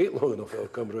 If you can wait long enough, it'll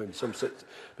come round.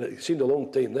 But it seemed a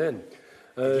long time then.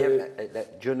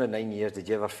 During the 9 years, did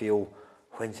you ever feel,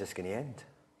 when's this going to end?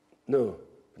 No,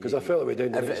 because I felt it way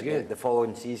down the next game. The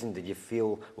following season, did you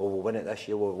feel, well, we'll win it this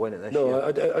year, we'll win it this year?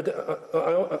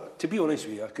 No, to be honest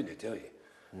with you, I couldn't tell you.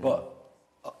 But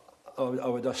I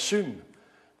would assume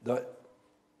that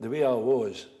the way I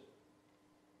was,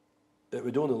 it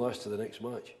would only last to the next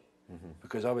match.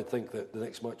 Because I would think that the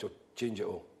next match will change it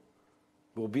all.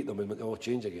 We'll beat them and it'll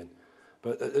change again.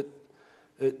 But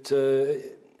it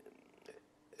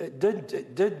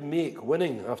did make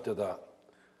winning after that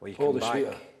all the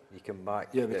sweeter. You come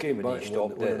back. Yeah, we came back and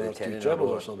won our 2 trebles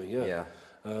or something, yeah.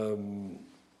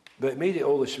 But it made it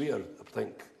all the sweeter, I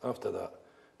think, after that.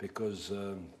 Because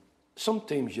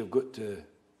sometimes you've got to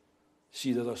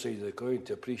see the other side of the coin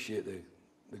to appreciate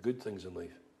the good things in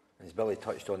life. As Billy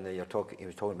touched on there, he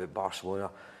was talking about Barcelona.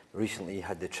 Recently you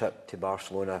had the trip to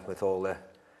Barcelona with all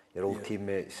your old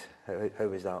teammates. How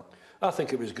was that? I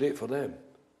think it was great for them.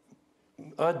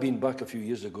 I'd been back a few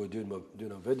years ago doing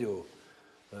a video,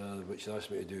 which they asked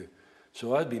me to do.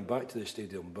 So I'd been back to the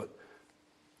stadium, but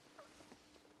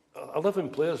 11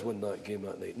 players won that game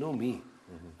that night, not me.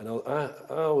 And I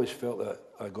always felt that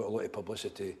I got a lot of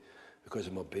publicity because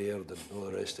of my beard and all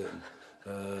the rest of it,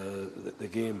 and, the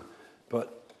game.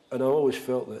 And I always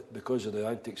felt that because of the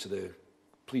antics of the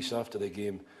police after the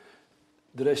game,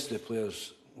 the rest of the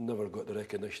players never got the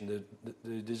recognition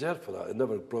they deserved for that. They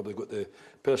never probably got the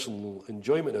personal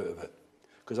enjoyment out of it.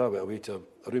 Because I went away to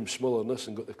a room smaller than this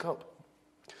and got the cup.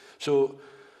 So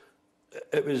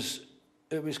it was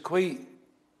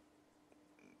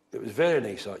very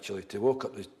nice actually to walk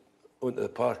up onto the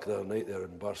park the other night there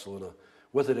in Barcelona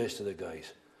with the rest of the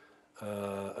guys.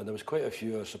 And there was quite a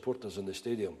few supporters in the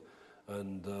stadium.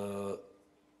 And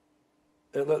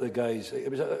it let the guys,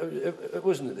 it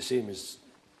wasn't the same as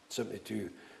 72,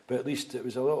 but at least it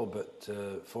was a little bit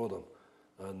for them.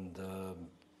 And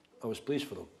I was pleased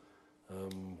for them.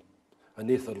 And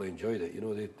they thoroughly enjoyed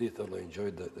it, they thoroughly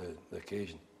enjoyed the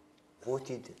occasion.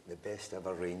 Voted the best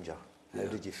ever Ranger. How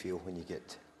did you feel when you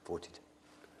get voted?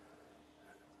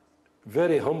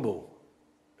 Very humble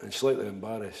and slightly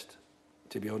embarrassed,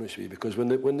 to be honest with you, because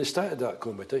when they started that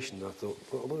competition, I thought,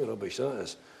 what a load of rubbish that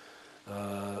is.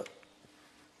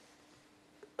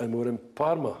 And we were in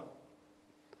Parma.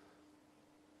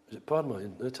 Is it Parma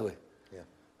in Italy? Yeah.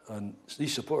 And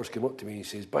these supporters came up to me and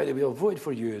says, by the way, I voted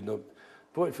for you, and I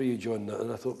voted for you, John.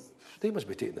 And I thought, they must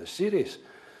be taking this serious.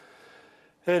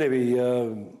 Anyway,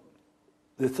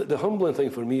 the humbling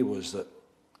thing for me was that,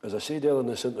 as I said earlier in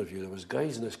this interview, there was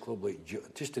guys in this club like,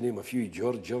 just to name a few,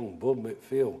 George Young, Bob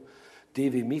McPhail,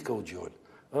 Davy Meiklejohn,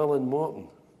 Alan Morton,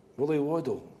 Willie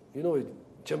Waddle,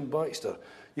 Jim Baxter.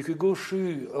 You could go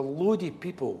through a load of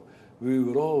people who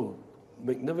were all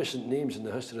magnificent names in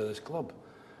the history of this club.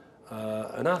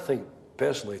 And I think,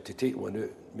 personally, to take one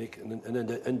out, make it and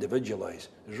individualise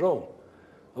is wrong.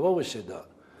 I've always said that.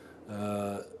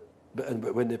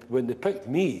 But when they picked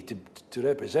me to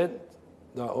represent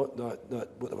that what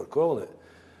they were calling it,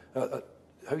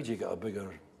 how do you get a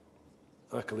bigger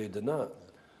accolade than that?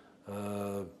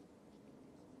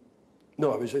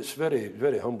 No, it's very,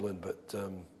 very humbling, but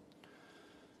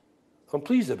I'm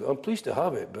pleased to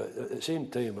have it, but at the same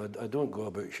time, I don't go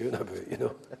about shouting about it,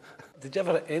 Did you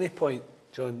ever at any point,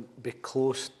 John, be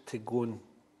close to going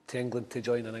to England to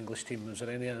join an English team? Was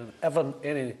there ever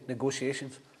any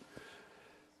negotiations?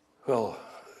 Well,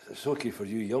 it's okay for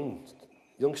you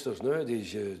youngsters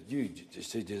nowadays. You just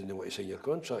said you didn't want to sign your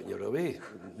contract and you're away.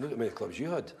 Look at how many clubs you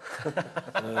had.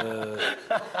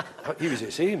 He was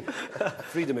the same.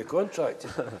 Freedom of contract.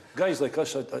 Guys like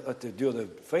us had to do the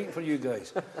fighting for you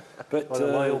guys. But the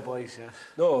loyal boys, yes.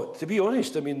 No, to be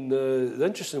honest, I mean, the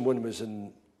interesting one was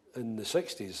in the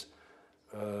 60s.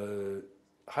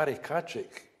 Harry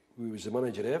Catrick, who was the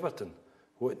manager of Everton,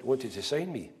 wanted to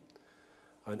sign me.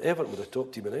 And Everton were the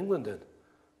top team in England then.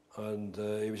 And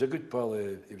he was a good pal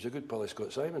of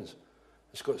Scott Simons.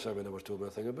 And Scott Simon never told me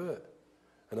anything about it.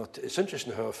 And it's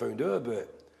interesting how I found out about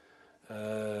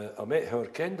it. I met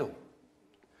Howard Kendall,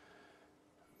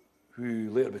 who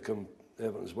later became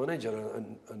Everton's manager,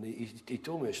 and he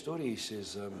told me a story. He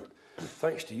says,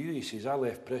 thanks to you, he says, I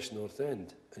left Preston North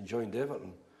End and joined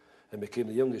Everton and became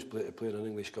the youngest player to play in an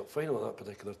English Cup final at that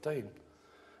particular time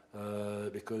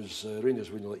because Rangers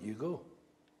wouldn't let you go.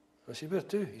 I said, where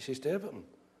to? He says, to Everton.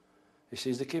 He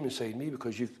says, they came and signed me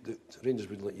because the Rangers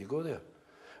wouldn't let you go there.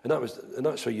 And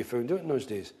that's how you found out in those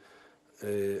days.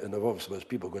 And obviously there's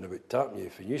people going about tapping you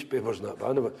for newspapers and that, but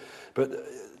I know it. But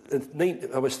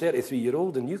I was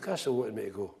 33-year-old and Newcastle wanted me to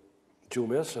go. Joe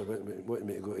Mercer wanted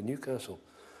me to go to Newcastle.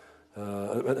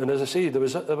 And as I say, there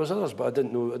was others, but I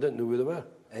didn't know who they were.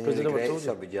 Any regrets,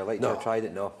 or would you like to have tried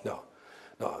it? No. No.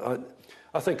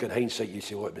 I think in hindsight you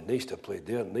say, well, it'd been nice to have played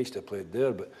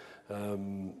there, but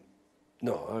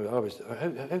no,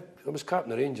 I was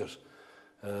captain of Rangers,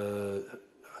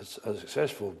 as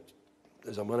successful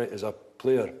as a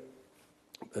player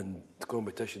in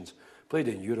competitions, played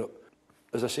in Europe.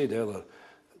 As I said earlier,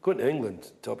 going to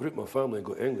England, to uproot my family and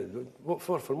go to England, what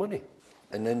for? For money.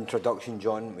 In the introduction,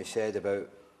 John, we said about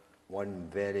one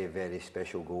very, very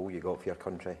special goal you got for your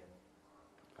country.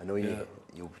 I know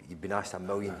you've been asked a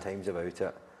million times about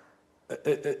it.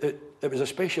 It was a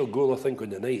special goal, I think, on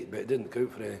the night, but it didn't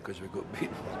count for anything because we got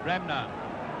beaten. Bremner.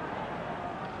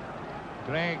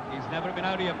 Greig, he's never been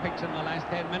out of your picture in the last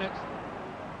 10 minutes.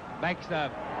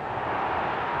 Baxter.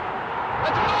 It's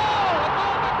a goal! A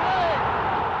goal for Greig!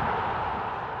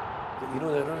 But you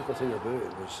know, the ironical thing about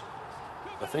it was,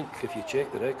 I think if you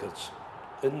check the records,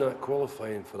 in that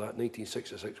qualifying for that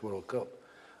 1966 World Cup,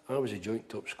 I was a joint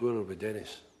top scorer with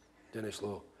Dennis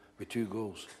Law, with 2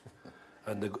 goals.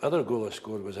 And the other goal I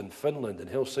scored was in Finland, in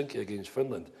Helsinki against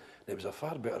Finland. And it was a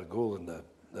far better goal than the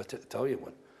Italian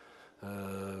one.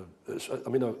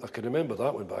 I can remember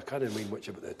that one, but I can't remember much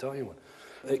about the Italian one.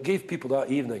 It gave people that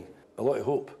evening a lot of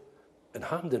hope. And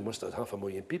Hampden must have had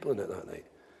 500,000 people in it that night.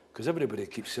 Because everybody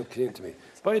keeps saying to me,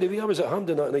 by the way, I was at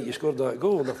Hampden that night, you scored that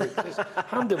goal. And I think,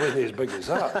 Hampden wasn't as big as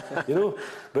that, you know.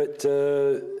 But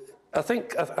I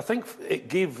think it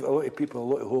gave a lot of people a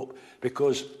lot of hope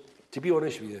because, to be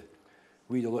honest with you,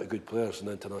 we had a lot of good players in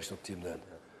the international team then.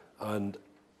 And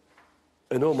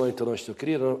in all my international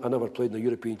career, I never played in the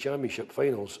European Championship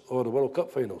finals or the World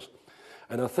Cup finals.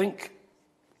 And I think,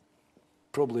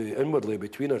 probably inwardly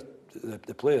between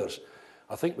the players,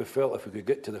 I think we felt if we could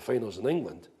get to the finals in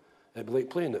England, it'd be like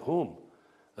playing at home.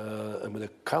 And with the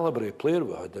calibre of player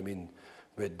we had, I mean,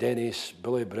 with Dennis,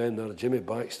 Billy Brenner, Jimmy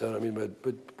Baxter, I mean, with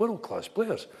world-class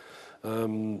players.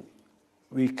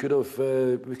 We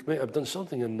might have done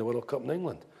something in the World Cup in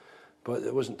England, but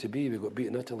it wasn't to be. We got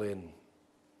beaten Italy, and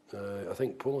I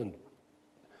think Poland,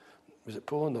 was it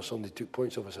Poland or somebody took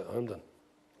points off us at Hampden?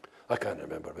 I can't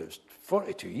remember, but it was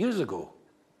 42 years ago.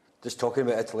 Just talking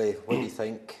about Italy, what do you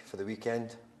think for the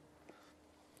weekend?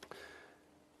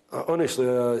 Honestly,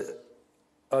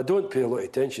 I don't pay a lot of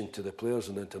attention to the players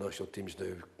in the international teams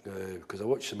now, because I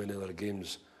watch so many other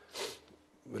games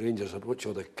with Rangers. I watch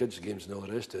all the kids' games and all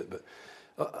the rest of it, but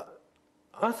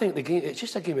I think the game, it's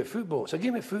just a game of football. It's a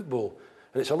game of football,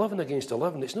 and it's 11 against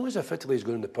 11. It's not as if Italy's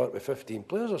going in the park with 15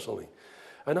 players or something.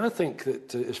 And I think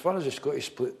that as far as the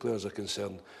Scottish players are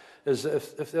concerned, is that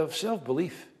if they have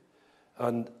self-belief,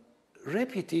 and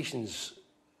reputations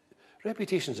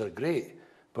are great,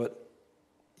 but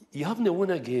you haven't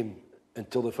won a game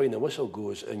until the final whistle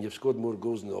goes and you've scored more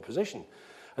goals than the opposition.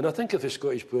 And I think if the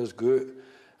Scottish players go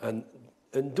out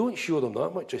and don't show them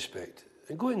that much respect,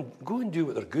 and go and do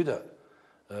what they're good at,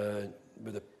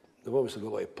 they've obviously got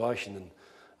a lot of passion,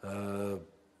 and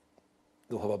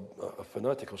they'll have a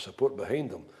fanatical support behind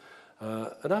them.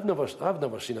 And I've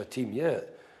never seen a team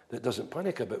yet that doesn't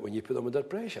panic a bit when you put them under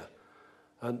pressure.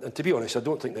 And to be honest, I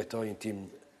don't think the Italian team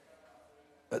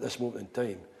at this moment in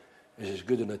time is as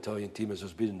good an Italian team as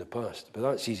there's been in the past. But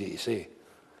that's easy to say.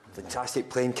 Fantastic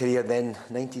playing career then,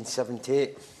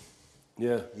 1978.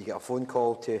 Yeah. You get a phone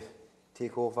call to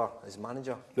take over as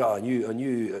manager. Yeah, I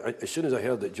knew. As soon as I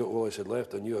heard that Joe Wallace had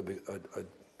left, I knew I'd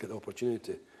get the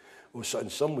opportunity. In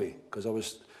some way, because I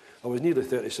was nearly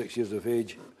 36 years of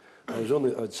age.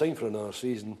 I'd signed for another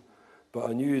season, but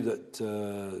I knew that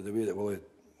the way that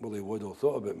Willie Woodall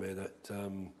thought about me, that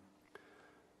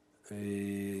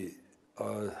there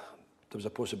was a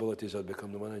possibility I'd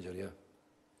become the manager. Yeah.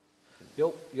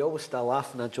 You always still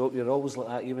laugh and a joke. You're always like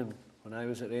that. Even when I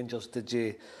was at Rangers, did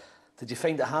you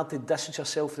find it hard to distance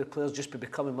yourself from the players just by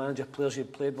becoming manager, players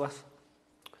you'd played with?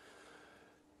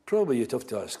 Probably you'd have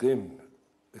to ask them,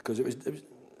 because it was.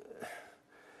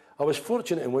 I was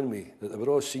fortunate in one way that they were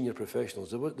all senior professionals.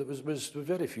 There was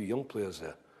very few young players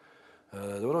there.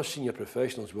 They were all senior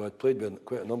professionals who I'd played with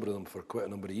quite a number of them for quite a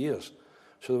number of years.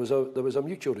 So there was a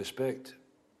mutual respect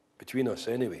between us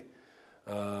anyway.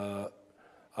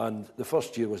 And the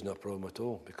first year wasn't a problem at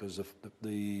all, because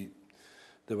they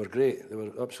were great. They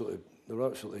were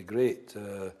absolutely great.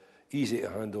 Easy to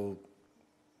handle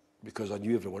because I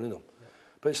knew every one of them. Yeah.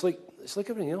 But it's like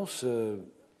everything else.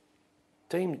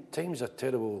 Time's a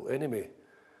terrible enemy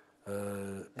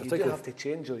You do have to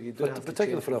change, or you do have to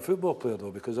particularly change. for a football player,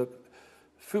 though, because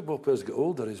football players get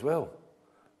older as well,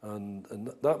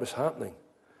 and that was happening,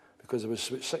 because there was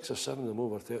 6 or 7 of them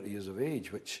over 30 years of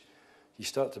age, which you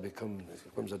start to it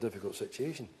becomes a difficult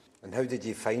situation. And how did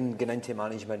you find getting into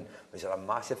management? Was it a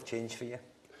massive change for you?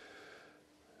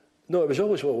 No, it was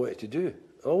always what I wanted to do.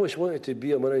 I always wanted to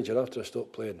be a manager after I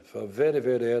stopped playing, for a very,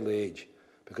 very early age,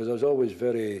 because I was always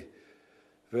very,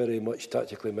 very much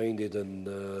tactically minded, and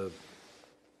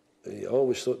I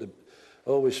always thought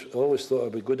I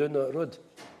would go down that road.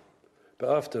 But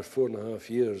after 4.5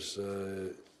 years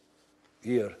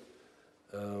here,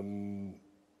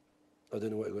 I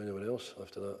didn't want to go anywhere else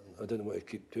after that. I didn't want to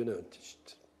keep doing it. I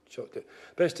just chucked it.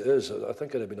 Best it is, I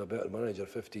think I'd have been a better manager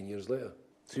 15 years later.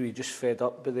 So you just fed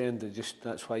up by the end?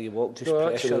 That's why you walked? Just no,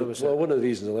 pressure? Actually, well, one of the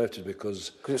reasons I left is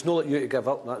because it's not like you to give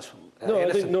up. That's no, I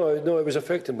anything. think no. It was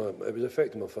affecting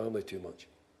my family too much.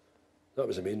 That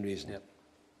was the main reason. Yep.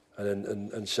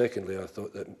 And secondly, I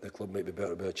thought that the club might be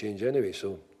better by a change anyway.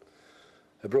 So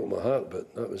it broke my heart,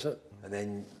 but that was it. And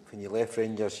then when you left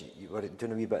Rangers, you were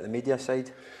doing a wee bit of the media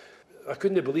side? I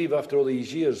couldn't believe after all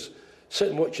these years,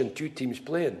 sitting watching 2 teams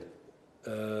playing,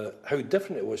 how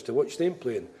different it was to watch them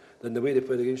playing than the way they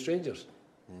played against Rangers.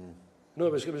 No,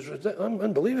 it was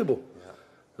unbelievable.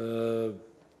 Yeah.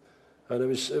 And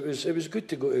it was good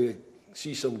to go to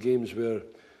see some games where,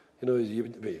 you know, I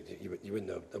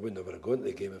wouldn't have gone to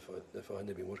the game if I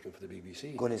hadn't been working for the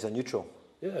BBC. Going as a neutral?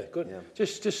 Yeah, good. Yeah.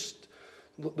 Just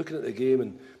looking at the game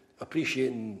and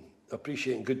appreciating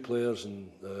good players,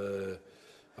 and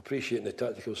appreciating the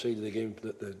tactical side of the game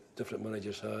that the different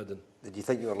managers had. And did you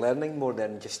think you were learning more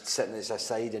than just sitting as a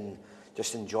side and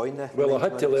just enjoying the? Well, I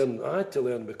had to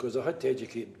learn because I had to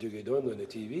educate Dougie Donnelly on the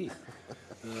TV.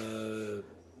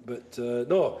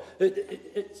 No,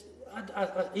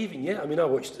 even yet. I mean, I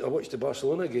watched the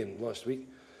Barcelona game last week,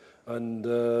 and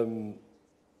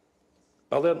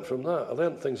I learned from that. I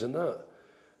learned things in that,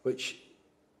 which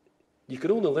you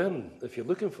can only learn if you're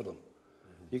looking for them.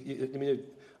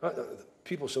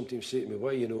 People sometimes say to me, why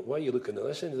are you looking at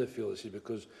this end of the field? I say,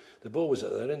 because the ball was at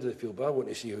the other end of the field, but I want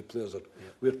to see where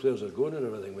players are going and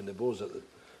everything when the ball's at the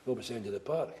opposite end of the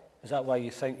park. Is that why you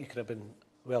think you could have been,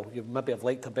 well, you maybe have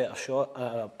liked a better shot,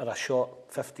 or a shot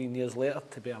 15 years later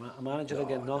to be a manager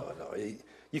again? No.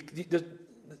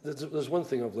 There's one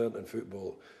thing I've learned in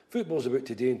football. Football's about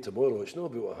today and tomorrow. It's not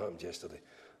about what happened yesterday.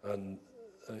 And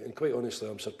quite honestly,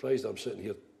 I'm surprised that I'm sitting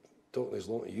here talking as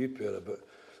long to you, Pierre, about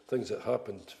things that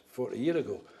happened 40 years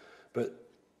ago. But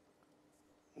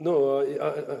no,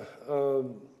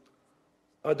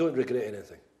 I don't regret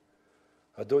anything.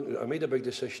 I made a big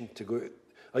decision to go.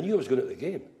 I knew I was going at the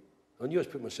game. I knew I was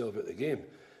putting myself at the game.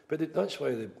 But that's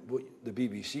why the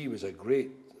BBC was a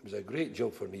great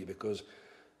job for me, because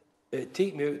it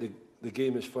took me out the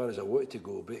game as far as I wanted to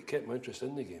go, but it kept my interest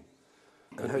in the game.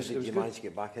 And how did you manage to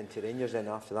get back into Rangers then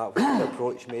after that? What was the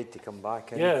approach made to come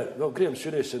back in? Yeah, well, Graham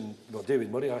Souness and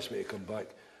David Murray asked me to come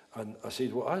back, and I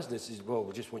said, what has this? He said, well,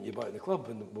 we just want you back in the club,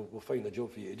 and we'll find a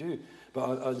job for you to do.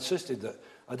 But I insisted that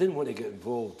I didn't want to get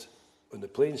involved on the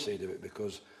playing side of it,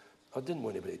 because I didn't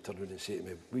want anybody to turn around and say to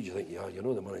me, who do you think you are? You're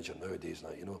not the manager nowadays,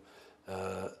 you know.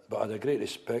 But I had a great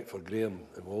respect for Graham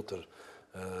and Walter,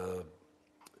 because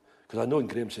I'd known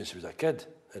Graham since he was a kid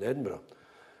in Edinburgh.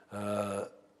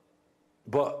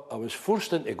 But I was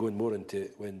forced into going more into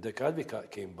when Dick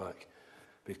Advocat came back,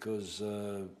 because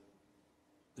the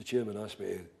chairman asked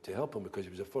me to help him, because he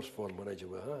was the first foreign manager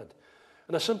we had.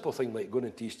 And a simple thing like going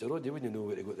into Easter Road, he wouldn't know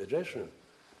where to go to the dressing room,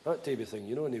 that type of thing,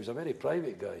 you know. And he was a very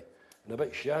private guy and a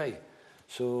bit shy.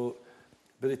 So,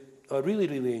 but I really,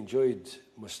 really enjoyed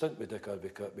my stint with Dick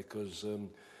Advocat, because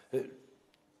it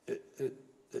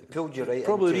pulled you right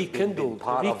probably into being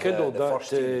part of the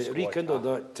first team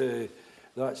squad.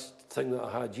 That thing that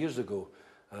I had years ago,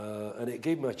 and it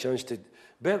gave me a chance to.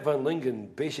 Bert van Lingen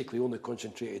basically only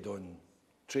concentrated on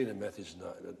training methods and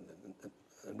that,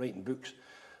 and writing books.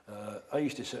 I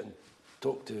used to sit and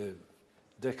talk to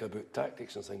Dick about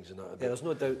tactics and things and that. Yeah, there's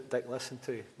no doubt Dick listened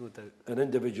to you, no doubt. And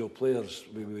individual players,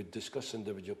 we would discuss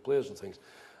individual players and things.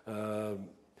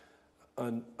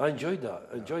 And I enjoyed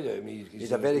that. I enjoyed it. I mean,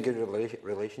 he's a very good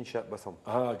relationship with him.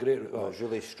 Great. It was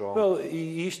really strong. Well,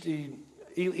 he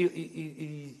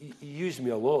used me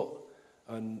a lot,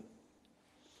 and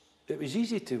it was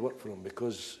easy to work for him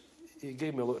because he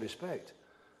gave me a lot of respect,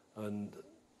 and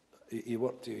he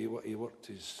worked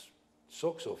his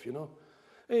socks off, you know.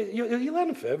 You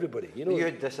learn from everybody, you know. You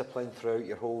had discipline throughout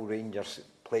your whole Rangers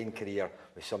playing career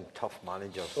with some tough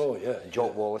managers. Oh yeah, and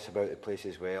Jock Wallace about the place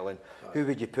as well. And who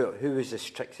would you put? Who was the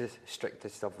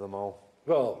strictest of them all?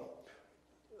 Well,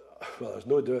 there's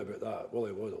no doubt about that.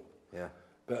 Willie Waddle. Yeah.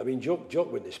 But I mean,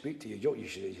 Jock wouldn't speak to you. Jock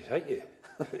used to hit you.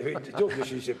 I mean, Jock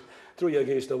just used to throw you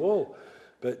against the wall.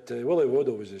 But Willie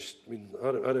Waddle was this. I mean,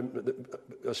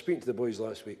 I was speaking to the boys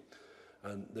last week,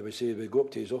 and they would say we go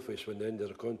up to his office when they end their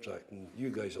contract, and you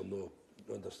guys will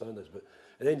understand this, but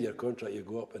at the end of your contract, you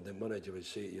go up, and the manager would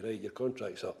say to you, right, your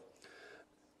contract's up.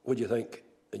 What do you think?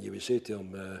 And you would say to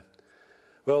him,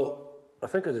 well, I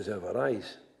think I deserve a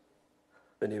rise.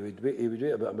 And he would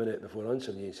wait about a minute before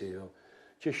answering you and say, well,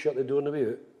 just shut the door on the way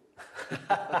out.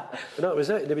 And that was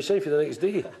it. And he'd be signed for the next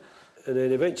day. And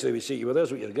then eventually we'd say to you, well,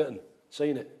 there's what you're getting.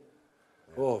 Sign it.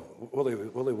 Yeah. Oh,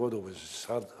 Willie Waddle was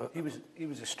hard. He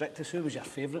was the strictest. Who was your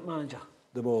favourite manager?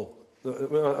 Them all.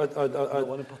 Well,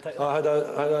 I had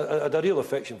a real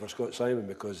affection for Scott Simon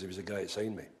because he was the guy that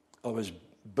signed me. I was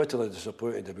bitterly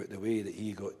disappointed about the way that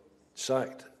he got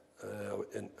sacked.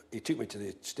 And he took me to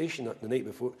the station the night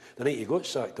before, the night he got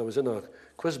sacked. I was in a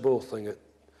quiz ball thing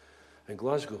in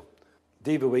Glasgow.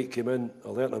 Davy White came in. I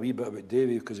learnt a wee bit about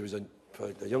Davy because he was a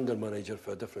younger manager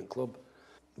for a different club.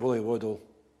 Willie Waddle,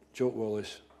 Jock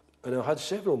Wallace. And I had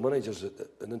several managers at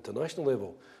an international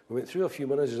level. We went through a few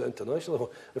managers at international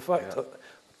level. In fact,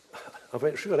 I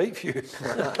went through a right few.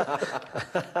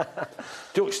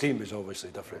 Jock's team was obviously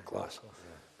a different class.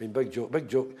 I mean, Big Jock,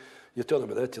 you're talking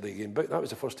about the Italy game. That was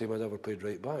the first time I'd ever played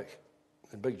right back.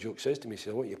 And Big Jock says to me, he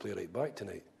said, I want you to play right back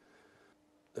tonight.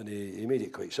 And he made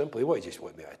it quite simple. He just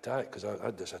wanted me to attack because I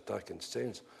had this attacking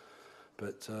sense.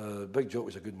 But Big Jock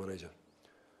was a good manager.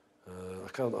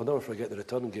 I'll never forget the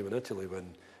return game in Italy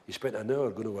when he spent an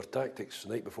hour going over tactics the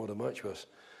night before the match was.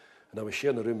 And I was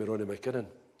sharing a room with Ronnie McKinnon.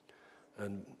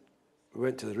 And we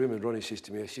went to the room and Ronnie says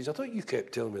to me, he says, I thought you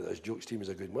kept telling me that his Jock's team is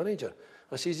a good manager.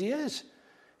 I says, he is.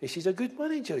 He says, a good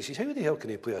manager. He says, how the hell can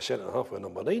he play a centre-half with a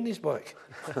number 9 in his back?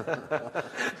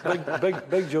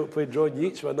 big Jock played Ron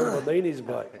Yeats with a number 9 in his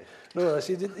back. No, I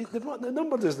said, the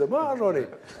number doesn't matter, Ronnie.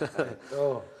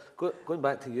 Oh. Going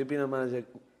back to you being a manager,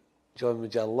 John,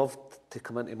 would you have loved to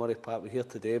come into Murray Park? We're here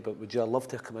today, but would you have loved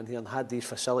to come in here and had these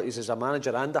facilities as a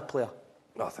manager and a player?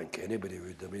 I think anybody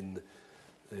would. I mean,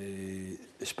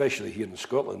 especially here in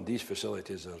Scotland, these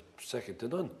facilities are second to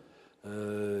none.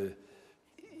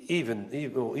 Even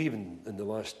in the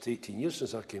last 18 years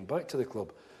since I came back to the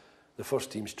club, the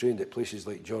first teams trained at places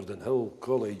like Jordan Hill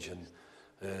College and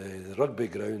the rugby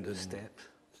ground and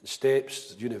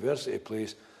Steps University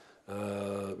place,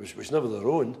 which was never their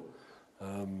own.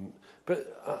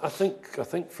 But I think for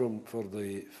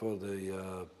the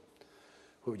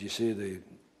what would you say, the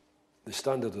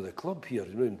standard of the club here,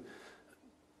 you know,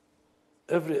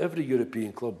 every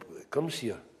European club that comes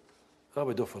here, I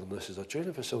would offer them this as a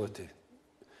training facility.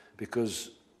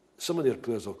 Because some of their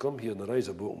players will come here and their eyes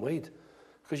are open wide.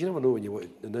 Because you never know when you want,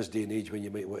 in this day and age, when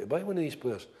you might want to buy one of these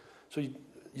players. So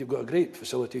you've got a great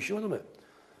facility showing them it.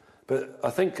 But I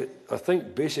think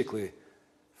basically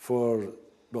for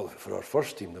our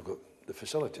first team, they've got the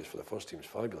facilities for the first team is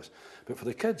fabulous. But for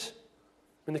the kids,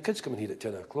 I mean, the kids come in here at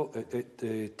 10 o'clock,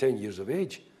 at 10 years of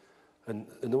age, and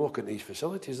they walk into these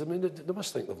facilities. I mean, they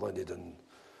must think they've landed in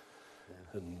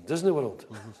Disney World.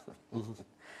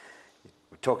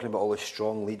 We're talking about all the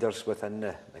strong leaders within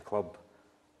the club.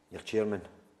 Your chairman,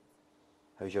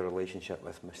 how's your relationship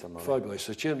with Mr. Murray? Fabulous.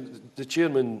 The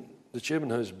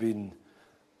chairman has been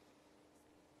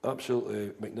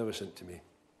absolutely magnificent to me.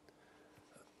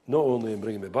 Not only in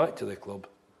bringing me back to the club,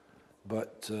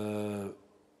 but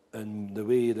in the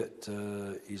way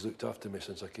that he's looked after me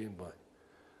since I came back.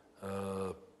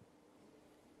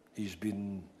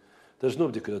 There's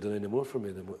nobody could have done any more for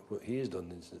me than what he has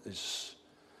done.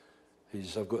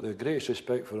 I've got the greatest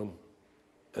respect for him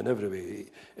in every way.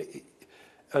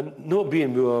 And not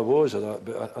being who I was or that,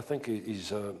 but I think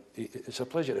it's a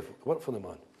pleasure to work for the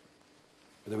man,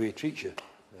 the way he treats you.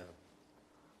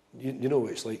 Yeah. You know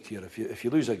what it's like here. If you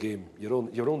lose a game,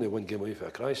 you're only one game away from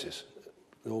a crisis,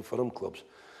 the old firm clubs.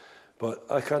 But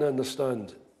I can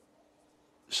understand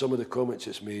some of the comments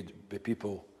it's made by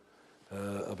people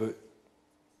about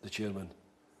the chairman.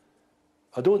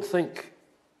 I don't think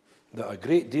that a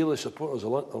great deal of supporters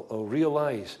will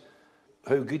realise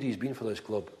how good he's been for this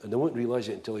club, and they won't realise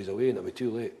it until he's away and it'll be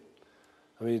too late.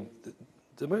 I mean,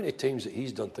 the amount of times that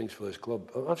he's done things for this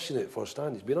club, I've seen it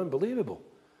firsthand, it's been unbelievable.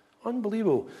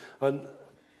 Unbelievable. And,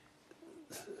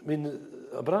 I mean,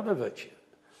 Abramovich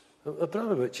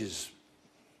is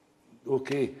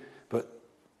okay, but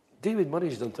David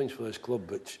Murray's done things for this club,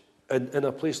 which, in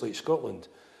a place like Scotland,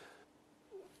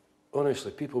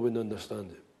 honestly, people wouldn't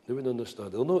understand it. They wouldn't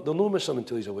understand. They'll not miss him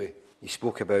until he's away. You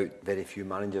spoke about very few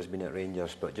managers being at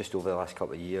Rangers, but just over the last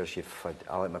couple of years, you've had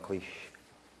Alec McLeish,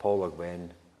 Paul Le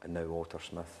Guen, and now Walter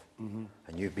Smith. Mm-hmm.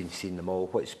 And you've been seeing them all.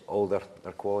 What's all their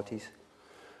qualities?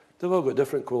 They've all got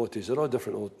different qualities. They're all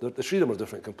different. The three of them are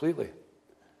different completely.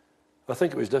 I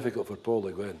think it was difficult for Paul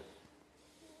Le Guen.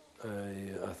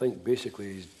 I think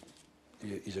basically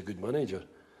he's a good manager.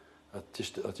 I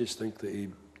just think that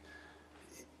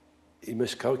he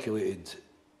miscalculated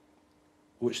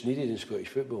what's needed in Scottish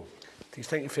football. Do you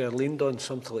think if he had leaned on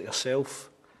something like yourself,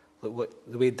 like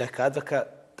the way Dick Advocate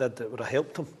did, it would have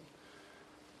helped him?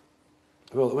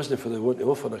 Well, it wasn't for the want to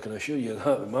offer, I can assure you that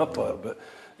on my part, but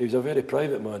he was a very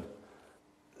private man.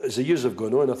 As the years have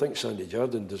gone on, I think Sandy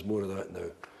Jardine does more of that now.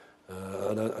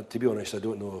 And to be honest, I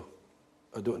don't know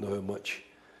how much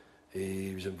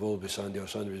he was involved with Sandy or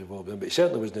Sandy was involved with him, but he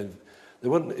certainly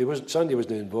wasn't. Sandy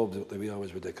wasn't involved the way I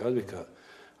was with Dick Advocate,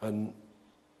 and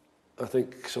I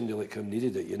think somebody like him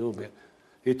needed it, you know. But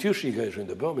he had 2 or 3 guys round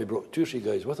the bottom. He brought 2 or 3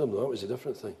 guys with him. That was a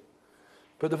different thing.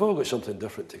 But they've all got something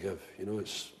different to give. You know,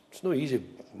 it's not easy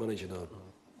managing an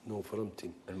old firm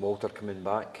team. And Walter coming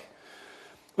back?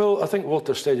 Well, I think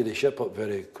Walter steadied the ship up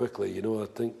very quickly. You know, I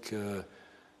think him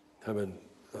and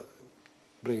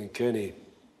bringing Kenny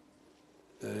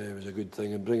was a good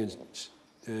thing, and bringing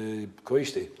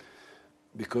Coisty,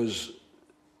 because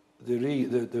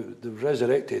they've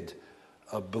resurrected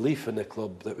a belief in the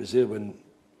club that was there when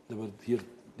they were here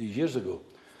these years ago.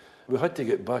 We had to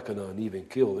get back on an even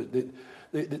keel.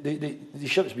 The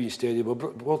ship's been steady.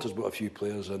 Walter's brought a few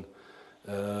players in.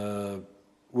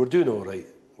 We're doing all right.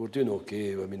 We're doing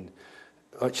okay. I mean,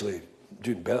 actually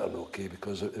doing better than okay,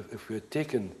 because if we had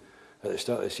taken at the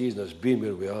start of the season as being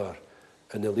where we are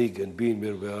in the league and being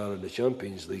where we are in the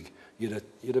Champions League, you'd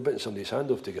have bitten somebody's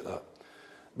hand off to get that.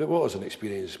 But Walter's an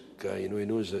experienced guy. You know, he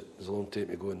knows that there's a long time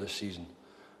to go in this season,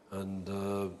 and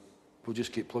we'll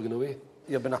just keep plugging away.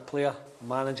 You've been a player,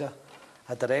 manager,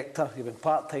 a director, you've been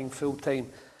part-time,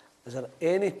 full-time. Is there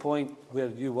any point where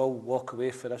you will walk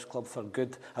away for this club for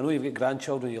good? I know you've got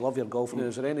grandchildren, you love your golf now.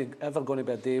 Is there ever going to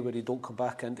be a day where you don't come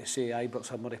back in to say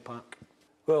Ibrox or Murray Park?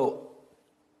 Well,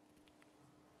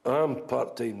 I'm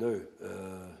part-time now,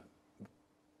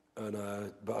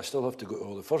 but I still have to go to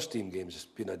all the first team games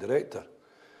being a director.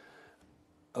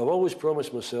 I've always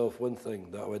promised myself one thing,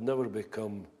 that I would never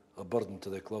become a burden to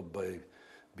the club by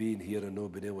being here and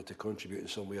not being able to contribute in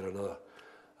some way or another.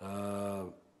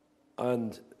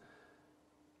 And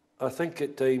I think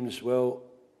at times, well,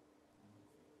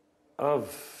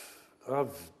 I've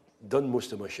done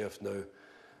most of my shift now.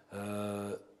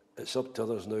 It's up to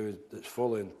others now that's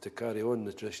following to carry on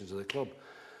the traditions of the club.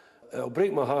 It'll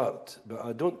break my heart, but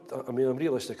I'm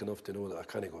realistic enough to know that I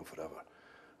can't go on forever.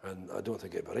 And I don't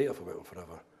think it'd be right if I went on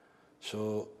forever.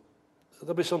 So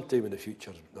there'll be some time in the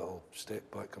future that I'll step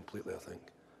back completely, I think.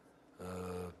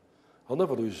 I'll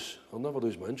never lose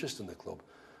my interest in the club,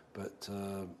 but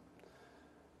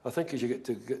I think as you get,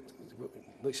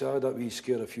 like I said, I had that wee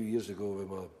scare a few years ago with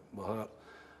my heart.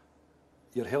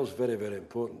 Your health's very, very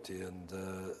important to you, and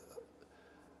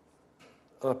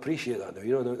I appreciate that now.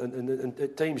 You know, and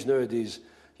at times nowadays,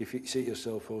 you say to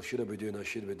yourself, "Oh, should I be doing that?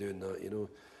 Should I be doing that?" You know,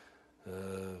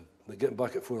 like getting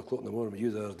back at 4 o'clock in the morning with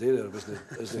you the other day there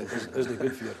isn't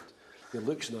good for your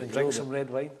looks. And drink some red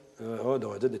wine. Oh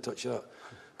no, I didn't touch that.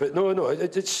 But no,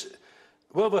 it's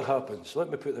whatever happens. Let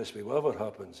me put it this way: whatever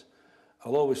happens,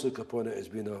 I'll always look upon it as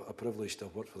being a privilege to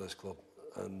have worked for this club,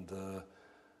 and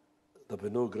there'll be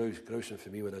no grousing for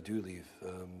me when I do leave.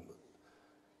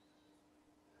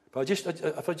 But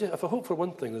if I hope for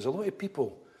one thing, there's a lot of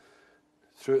people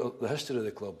throughout the history of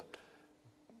the club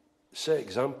set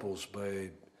examples by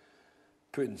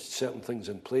putting certain things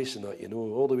in place and that, you know,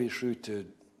 all the way through to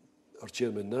our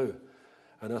chairman now.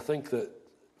 And I think that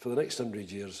for the next 100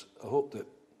 years, I hope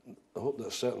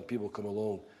that certain people come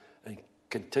along and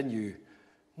continue,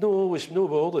 not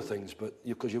all the things, but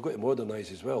because you've got to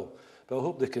modernise as well. But I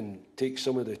hope they can take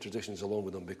some of the traditions along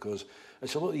with them, because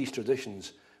it's a lot of these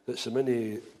traditions that so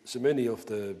many of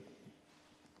the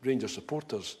Rangers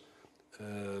supporters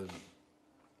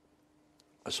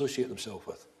associate themselves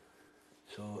with.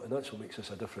 So, and that's what makes us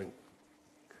a different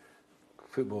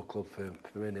football club from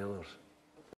many others.